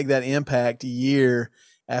 can we make that impact year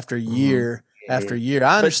after year after year?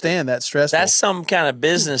 I understand that's stressful. That's some kind of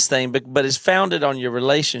business thing, but it's founded on your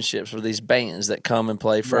relationships with these bands that come and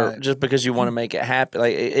play for just because you want to make it happen.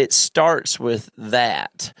 Like it starts with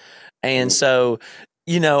that. And so,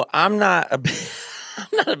 you know, I'm not a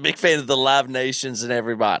big fan of the Live Nations and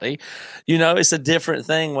everybody. You know, it's a different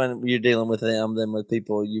thing when you're dealing with them than with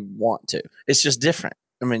people you want to. It's just different.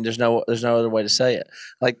 I mean, there's no other way to say it.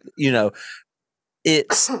 Like, you know,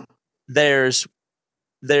 it's there's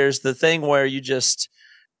the thing where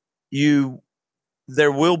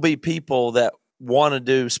there will be people that want to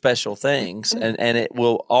do special things, and it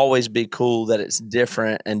will always be cool that it's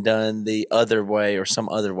different and done the other way or some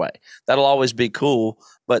other way. That'll always be cool,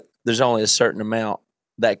 but there's only a certain amount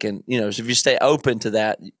that can, you know, so if you stay open to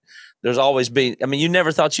that, there's always been, I mean, you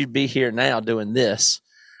never thought you'd be here now doing this,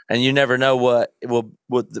 and you never know what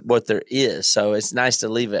there is. So it's nice to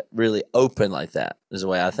leave it really open like that is the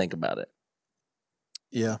way I think about it.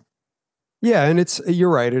 Yeah. Yeah. And you're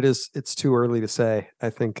right. It's too early to say. I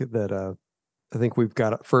think we've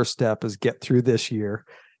got a first step is get through this year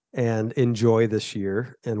and enjoy this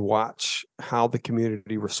year and watch how the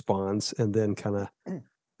community responds, and then kind of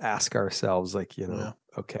ask ourselves, like, you know,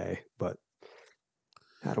 okay, but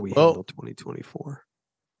how do we handle 2024?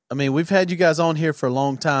 I mean, we've had you guys on here for a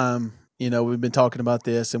long time. You know, we've been talking about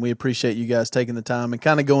this, and we appreciate you guys taking the time and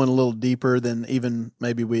kind of going a little deeper than even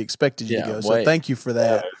maybe we expected you to go. So thank you for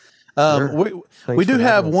that. We do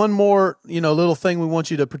have one more, you know, little thing we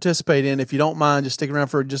want you to participate in. If you don't mind, just stick around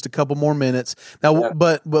for just a couple more minutes. Now,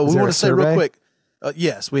 but we want to say real quick.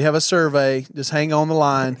 Yes, we have a survey. Just hang on the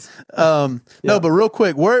line. No, but real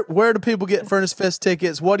quick, where do people get Furnace Fest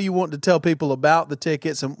tickets? What do you want to tell people about the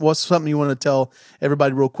tickets, and what's something you want to tell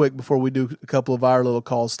everybody real quick before we do a couple of our little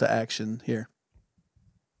calls to action here?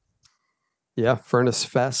 Yeah,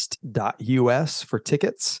 furnacefest.us for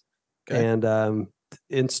tickets, and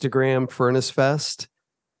Instagram Furnace Fest.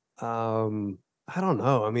 I don't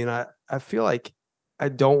know. I mean, I feel like I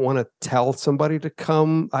don't want to tell somebody to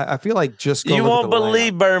come. I feel like just go. You won't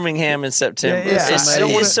believe Birmingham in September.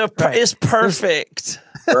 It's perfect.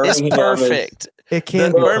 It's perfect. It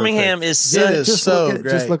can. Birmingham is so great.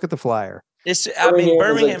 Just look at the flyer.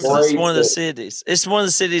 Birmingham is one of the cities. It's one of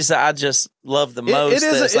the cities that I just love the most.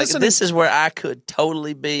 This is where I could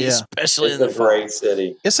totally be, especially in the great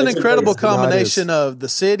city. It's an incredible combination of the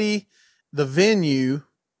city, the venue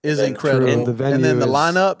is incredible, and then the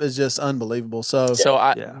lineup is just unbelievable. So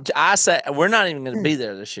I say we're not even going to be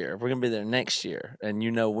there this year. We're going to be there next year, and you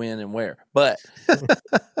know when and where. But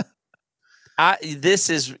I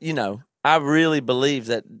really believe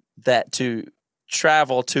that to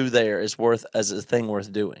travel to there is a thing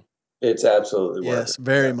worth doing. It's absolutely worth it. Yes,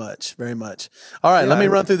 very much, very much. All right, let me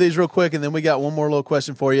run through these real quick, and then we got one more little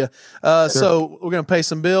question for you. So we're going to pay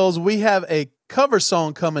some bills. We have a cover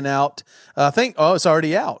song coming out. I think, it's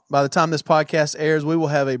already out. By the time this podcast airs, we will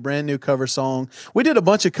have a brand new cover song. We did a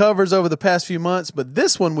bunch of covers over the past few months, but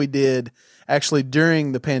this one we did actually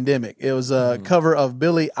during the pandemic. It was a cover of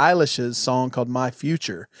Billie Eilish's song called My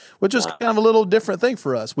Future, which was kind of a little different thing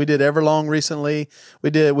for us. We did Everlong recently.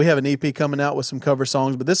 We have an EP coming out with some cover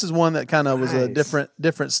songs, but this is one that kind of was a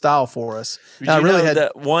different style for us.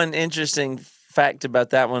 That one interesting fact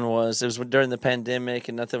about that one was it was during the pandemic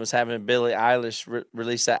and nothing was happening. Billie Eilish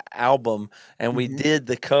released that album, and we did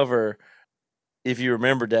the cover, if you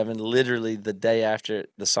remember, Devin, literally the day after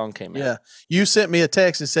the song came out. Yeah. You sent me a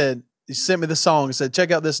text and said, you sent me the song and said, check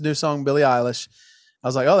out this new song, Billie Eilish. I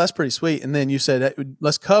was like, oh, that's pretty sweet. And then you said, hey,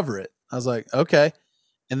 let's cover it. I was like, okay.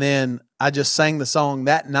 And then I just sang the song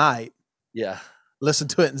that night. Yeah.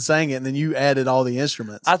 Listened to it and sang it, and then you added all the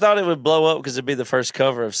instruments. I thought it would blow up because it'd be the first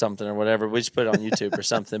cover of something or whatever. We just put it on YouTube or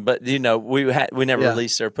something. But, you know, we never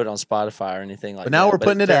released it or put it on Spotify or anything like that. But now we're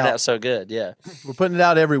putting it out. It turned out so good, yeah. We're putting it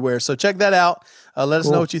out everywhere. So check that out. Let us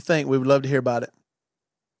know what you think. We would love to hear about it.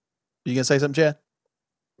 You going to say something, Chad?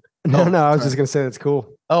 No, I was just going to say that's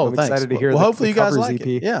cool. Oh, I'm thanks. excited to hear hopefully you guys like EP.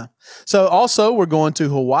 it. Yeah. So also we're going to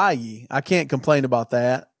Hawaii. I can't complain about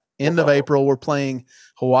that. End of April, we're playing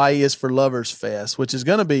Hawaii is for Lovers Fest, which is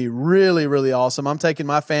going to be really, really awesome. I'm taking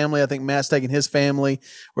my family. I think Matt's taking his family.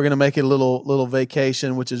 We're going to make it a little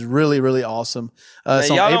vacation, which is really, really awesome.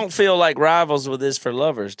 Y'all don't feel like rivals with Is for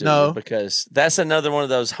Lovers, do you? Because that's another one of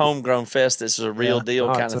those homegrown fests that's a real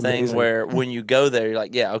deal kind of thing where when you go there, you're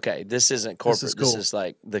like, yeah, okay, this isn't corporate. This is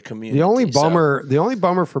like the community. The only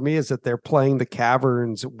bummer for me is that they're playing the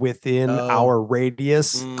caverns within our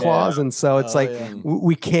radius clause. And so it's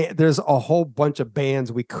we can't, there's a whole bunch of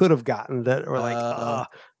bands we could have gotten that were like,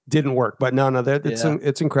 didn't work. But no,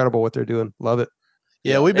 it's incredible what they're doing. Love it.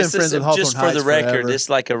 Yeah, we've been friends with Hawthorne Just for the record, it's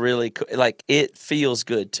like a really it feels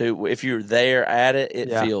good too. If you're there at it, it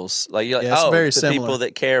feels like you're like, very similar. People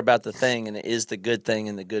that care about the thing and it is the good thing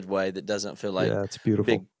in the good way that doesn't feel like it's beautiful.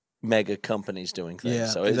 Big mega companies doing things. Yeah,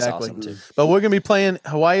 so it's awesome too. But we're going to be playing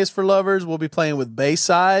Hawaii is for Lovers. We'll be playing with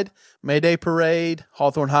Bayside, Mayday Parade,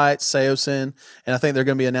 Hawthorne Heights, Seosin, and I think they're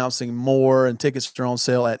going to be announcing more, and tickets are on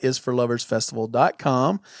sale at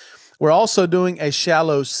isforloversfestival.com. We're also doing a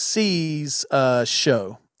Shallow Seas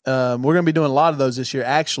show. We're going to be doing a lot of those this year,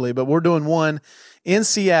 actually, but we're doing one in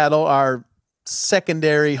Seattle, our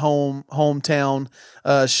secondary hometown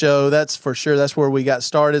show. That's for sure. That's where we got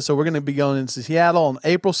started. So we're going to be going into Seattle on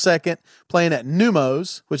April 2nd, playing at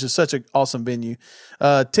Numos, which is such an awesome venue.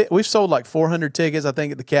 We've sold like 400 tickets. I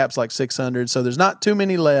think at the cap's like 600. So there's not too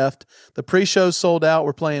many left. The pre-show's sold out.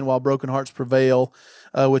 We're playing While Broken Hearts Prevail,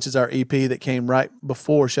 which is our EP that came right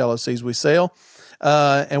before Shallow Seas We Sail.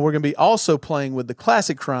 And we're going to be also playing with the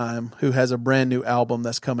Classic Crime, who has a brand new album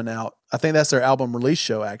that's coming out. I think that's their album release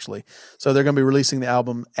show, actually. So they're going to be releasing the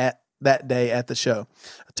album at that day at the show.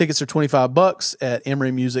 Tickets are $25 at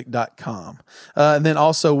emerymusic.com. And then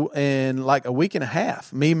also in like a week and a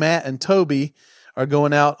half, me, Matt, and Toby are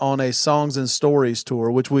going out on a Songs and Stories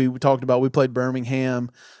tour, which we talked about. We played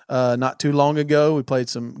Birmingham not too long ago. We played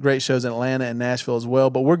some great shows in Atlanta and Nashville as well.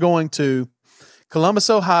 But we're going to Columbus,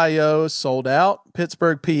 Ohio, sold out.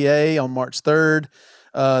 Pittsburgh, PA on March 3rd.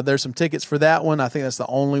 There's some tickets for that one. I think that's the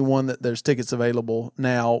only one that there's tickets available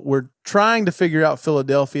now. We're trying to figure out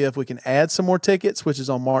Philadelphia if we can add some more tickets, which is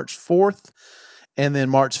on March 4th. And then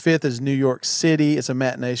March 5th is New York City. It's a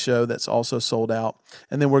matinee show that's also sold out.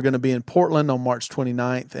 And then we're going to be in Portland on March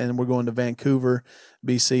 29th, and we're going to Vancouver,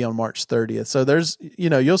 BC on March 30th. So there's,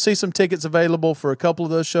 you'll see some tickets available for a couple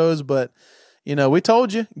of those shows, but, we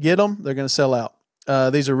told you, get them. They're going to sell out.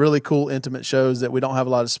 These are really cool, intimate shows that we don't have a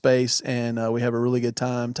lot of space, and we have a really good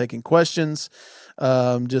time taking questions,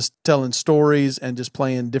 just telling stories, and just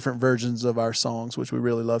playing different versions of our songs, which we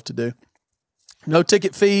really love to do. No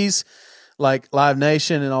ticket fees like Live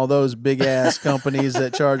Nation and all those big-ass companies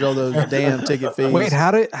that charge all those damn ticket fees. Wait,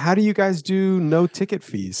 how do you guys do no ticket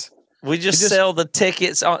fees? We just sell the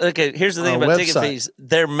tickets. Okay, here's the thing about ticket fees.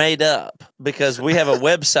 They're made up because we have a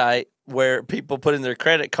website where people put in their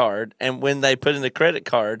credit card, and when they put in the credit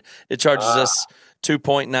card, it charges us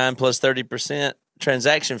 2.9 plus 30%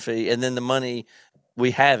 transaction fee, and then the money, we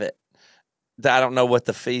have it. I don't know what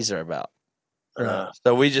the fees are about.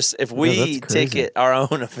 So we just, if we ticket our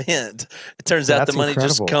own event, it turns out the money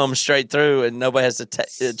just comes straight through, and nobody has to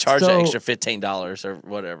charge the extra $15 or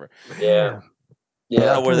whatever. Yeah. I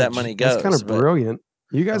don't know where that money goes. That's kind of brilliant.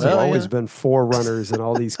 You guys have always been forerunners in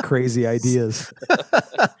all these crazy ideas.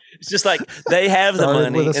 It's just like they have the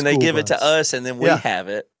money and they give it to us, and then we have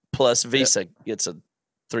it. Plus Visa gets a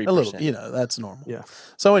 3%. A little, that's normal. Yeah.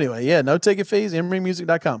 So anyway, no ticket fees,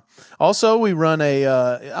 emerymusic.com. Also, we run I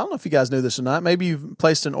don't know if you guys knew this or not. Maybe you've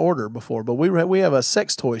placed an order before, but we have a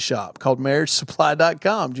sex toy shop called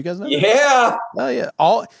marriagesupply.com. Do you guys know that? Yeah.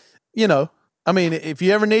 Oh, yeah. I mean, if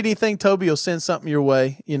you ever need anything, Toby will send something your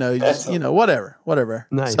way, whatever.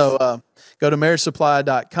 Nice. So go to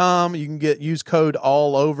marriagesupply.com. You can use code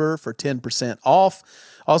all over for 10% off.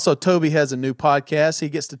 Also, Toby has a new podcast. He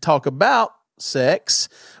gets to talk about sex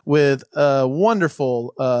with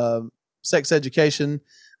wonderful sex education,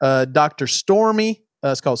 Dr. Stormy.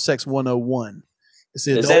 It's called Sex 101.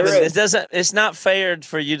 It's not fair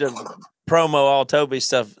for you to promo all Toby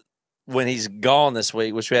stuff when he's gone this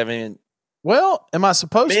week, which we haven't even. Well, am I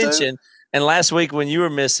supposed to? And last week when you were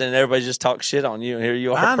missing, everybody just talked shit on you, and here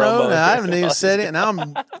you are. I know. I haven't even said it, and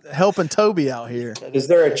I'm helping Toby out here. Is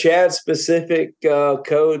there a Chad specific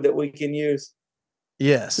code that we can use?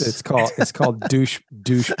 Yes, it's called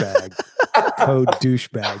douchebag. Code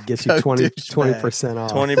douchebag gets you 20%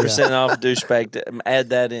 off. 20% off douchebag. Add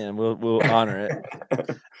that in. We'll honor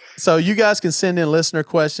it. So you guys can send in listener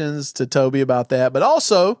questions to Toby about that, but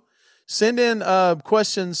also send in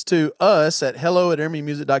questions to us at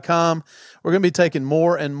hello@enemymusic.com. We're going to be taking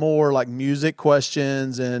more and more like music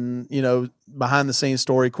questions and, behind the scenes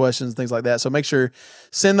story questions, things like that. So make sure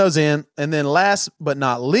send those in. And then last but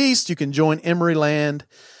not least, you can join Emeryland.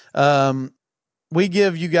 We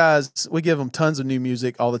give them tons of new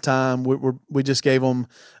music all the time. We just gave them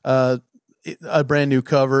a brand new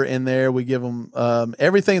cover in there. We give them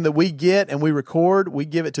everything that we get and we record, we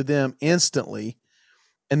give it to them instantly.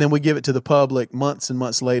 And then we give it to the public months and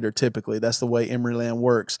months later, typically. That's the way Emeryland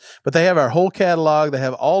works. But they have our whole catalog. They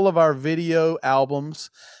have all of our video albums.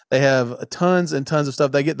 They have tons and tons of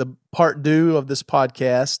stuff. They get the part due of this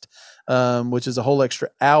podcast, which is a whole extra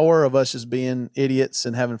hour of us just being idiots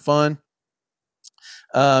and having fun.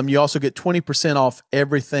 You also get 20% off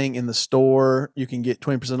everything in the store. You can get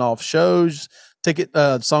 20% off shows,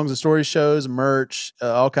 songs and stories shows, merch,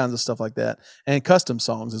 all kinds of stuff like that, and custom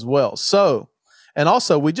songs as well. And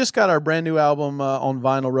also, we just got our brand new album on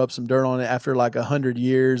vinyl, Rub Some Dirt on It, after like 100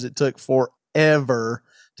 years. It took forever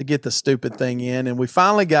to get the stupid thing in, and we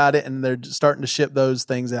finally got it, and they're starting to ship those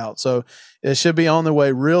things out. So it should be on the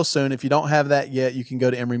way real soon. If you don't have that yet, you can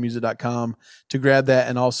go to emerymusic.com to grab that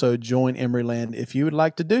and also join Emeryland if you would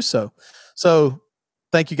like to do so. So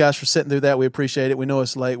thank you guys for sitting through that. We appreciate it. We know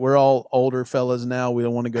it's late. We're all older fellas now. We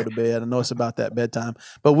don't want to go to bed. I know it's about that bedtime.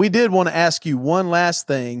 But we did want to ask you one last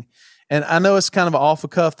thing. And I know it's kind of an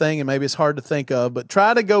off-the-cuff thing, and maybe it's hard to think of, but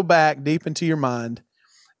try to go back deep into your mind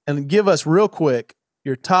and give us real quick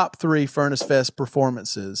your top 3 Furnace Fest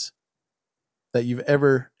performances that you've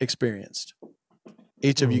ever experienced.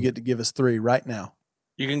 Each of you get to give us 3 right now.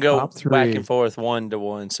 You can go back and forth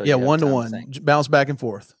 1-to-1. So yeah, 1-to-1. Bounce back and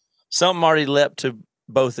forth. Something already leapt to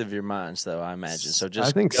both of your minds, though, I imagine. So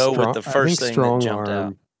just go with the first thing that jumped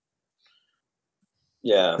out.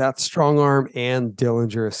 Yeah. That Strong Arm and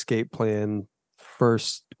Dillinger Escape Plan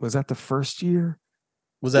was that the first year?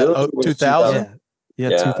 Was that 2000? Yeah,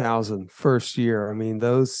 2000, first year. I mean,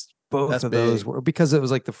 both of those were, because it was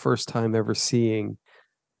like the first time ever seeing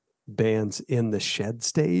bands in the Shed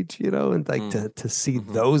stage, and like to see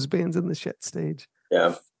those bands in the Shed stage.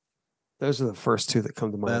 Yeah. Those are the first 2 that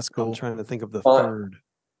come to mind. That's cool. I'm trying to think of the third.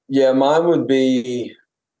 Yeah, mine would be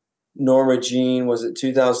Norma Jean. Was it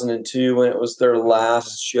 2002 when it was their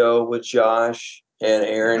last show with Josh and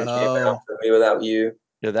Aaron came out for Me Without You?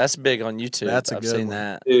 Yeah, that's big on YouTube. I've seen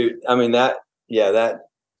that. Dude, I mean that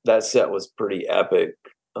set was pretty epic.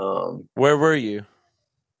 Where were you?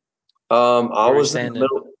 I was in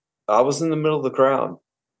the middle of the crowd.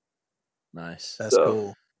 Nice. That's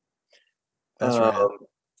cool. That's right.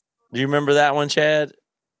 Do you remember that one, Chad?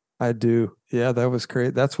 I do. Yeah, that was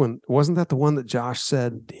great. Wasn't that the one that Josh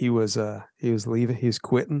said he was leaving, he was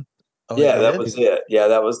quitting? Oh, yeah, that was it. Yeah,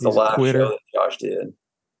 that was the last show that Josh did.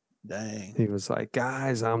 Dang. He was like,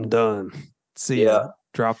 guys, I'm done. See ya.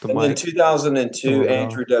 Drop the mic. And then 2002,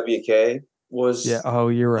 Andrew WK was. Yeah. Oh,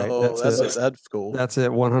 you're right. That's cool. That's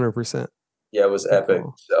it. 100%. Yeah, it was epic.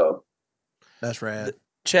 Cool. So that's rad.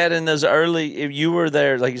 Chad, in those early, you were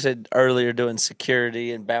there, like you said earlier, doing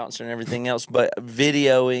security and bouncer and everything else, but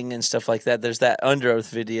videoing and stuff like that. There's that Under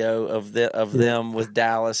Oath video of them with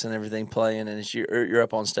Dallas and everything playing, and you're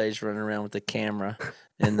up on stage running around with the camera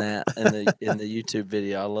in the YouTube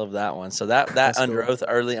video. I love that one. So that Under Oath,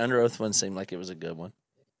 early Under Oath one seemed like it was a good one.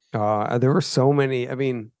 There were so many. I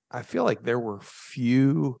mean, I feel like there are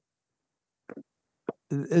few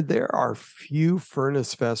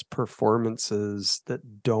Furnace Fest performances that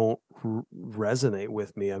don't resonate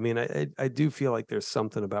with me. I mean, I do feel like there's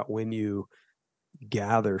something about when you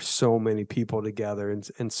gather so many people together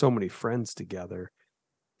and so many friends together,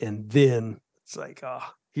 and then it's like,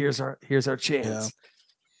 here's our chance.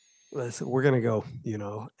 Yeah. We're gonna go,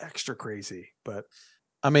 extra crazy. But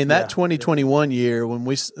I mean, that 2021 year when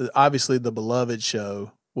we obviously the Beloved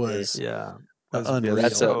show was unreal.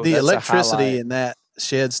 The electricity in that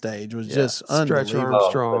Shed stage was just unbelievable. Stretch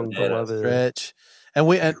Armstrong, Beloved. Stretch.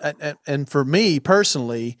 And for me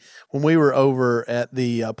personally, when we were over at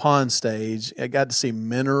the Pond stage, I got to see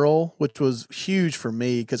Mineral, which was huge for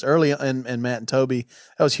me because early and Matt and Toby,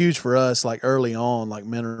 that was huge for us. Like early on, like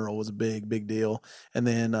Mineral was a big deal, and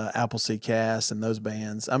then Appleseed Cast and those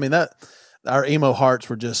bands. I mean our emo hearts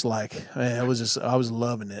were just like, man, I was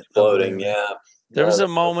loving it. Exploding, yeah. There was a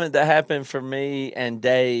moment that happened for me and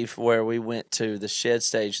Dave where we went to the Shed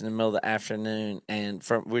stage in the middle of the afternoon, and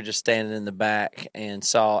we were just standing in the back and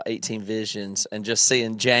saw 18 Visions, and just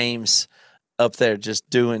seeing James up there just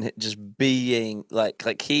being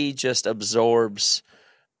like he just absorbs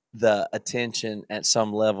the attention at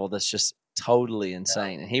some level that's just totally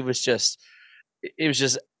insane. And it was just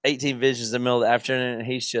 18 Visions in the middle of the afternoon, and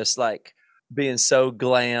he's just like being so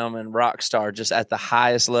glam and rock star just at the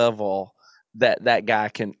highest level that guy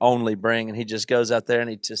can only bring. And he just goes out there and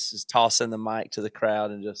he just is tossing the mic to the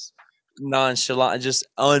crowd and just nonchalant, just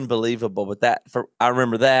unbelievable. But I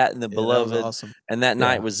remember that and the Beloved, that was awesome. And that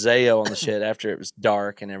night was Zayo on the shed after it was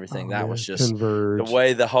dark and everything. That was just Converge. The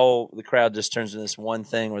way the crowd just turns into this one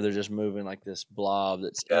thing where they're just moving like this blob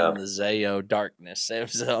that's in the Zayo darkness. It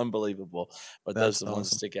was unbelievable. But those are the ones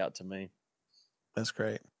that stick out to me. That's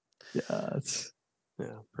great. Yeah, it's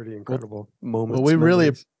pretty incredible moments. Well,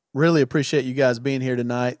 we really appreciate you guys being here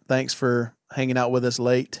tonight. Thanks for hanging out with us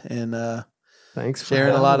late and thanks for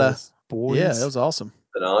sharing a lot of boys. Yeah, it was awesome.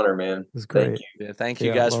 It's an honor, man. It was great. Thank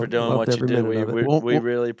you guys for doing what you do. We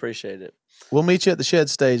really appreciate it. We'll meet you at the Shed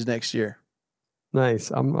stage next year.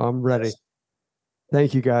 Nice. I'm ready.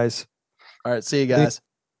 Thank you guys. All right, see you guys.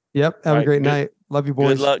 Yep. Have a great night. Love you,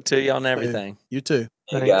 boys. Good luck to you on everything. You too.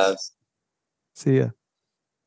 Hey, guys. See ya.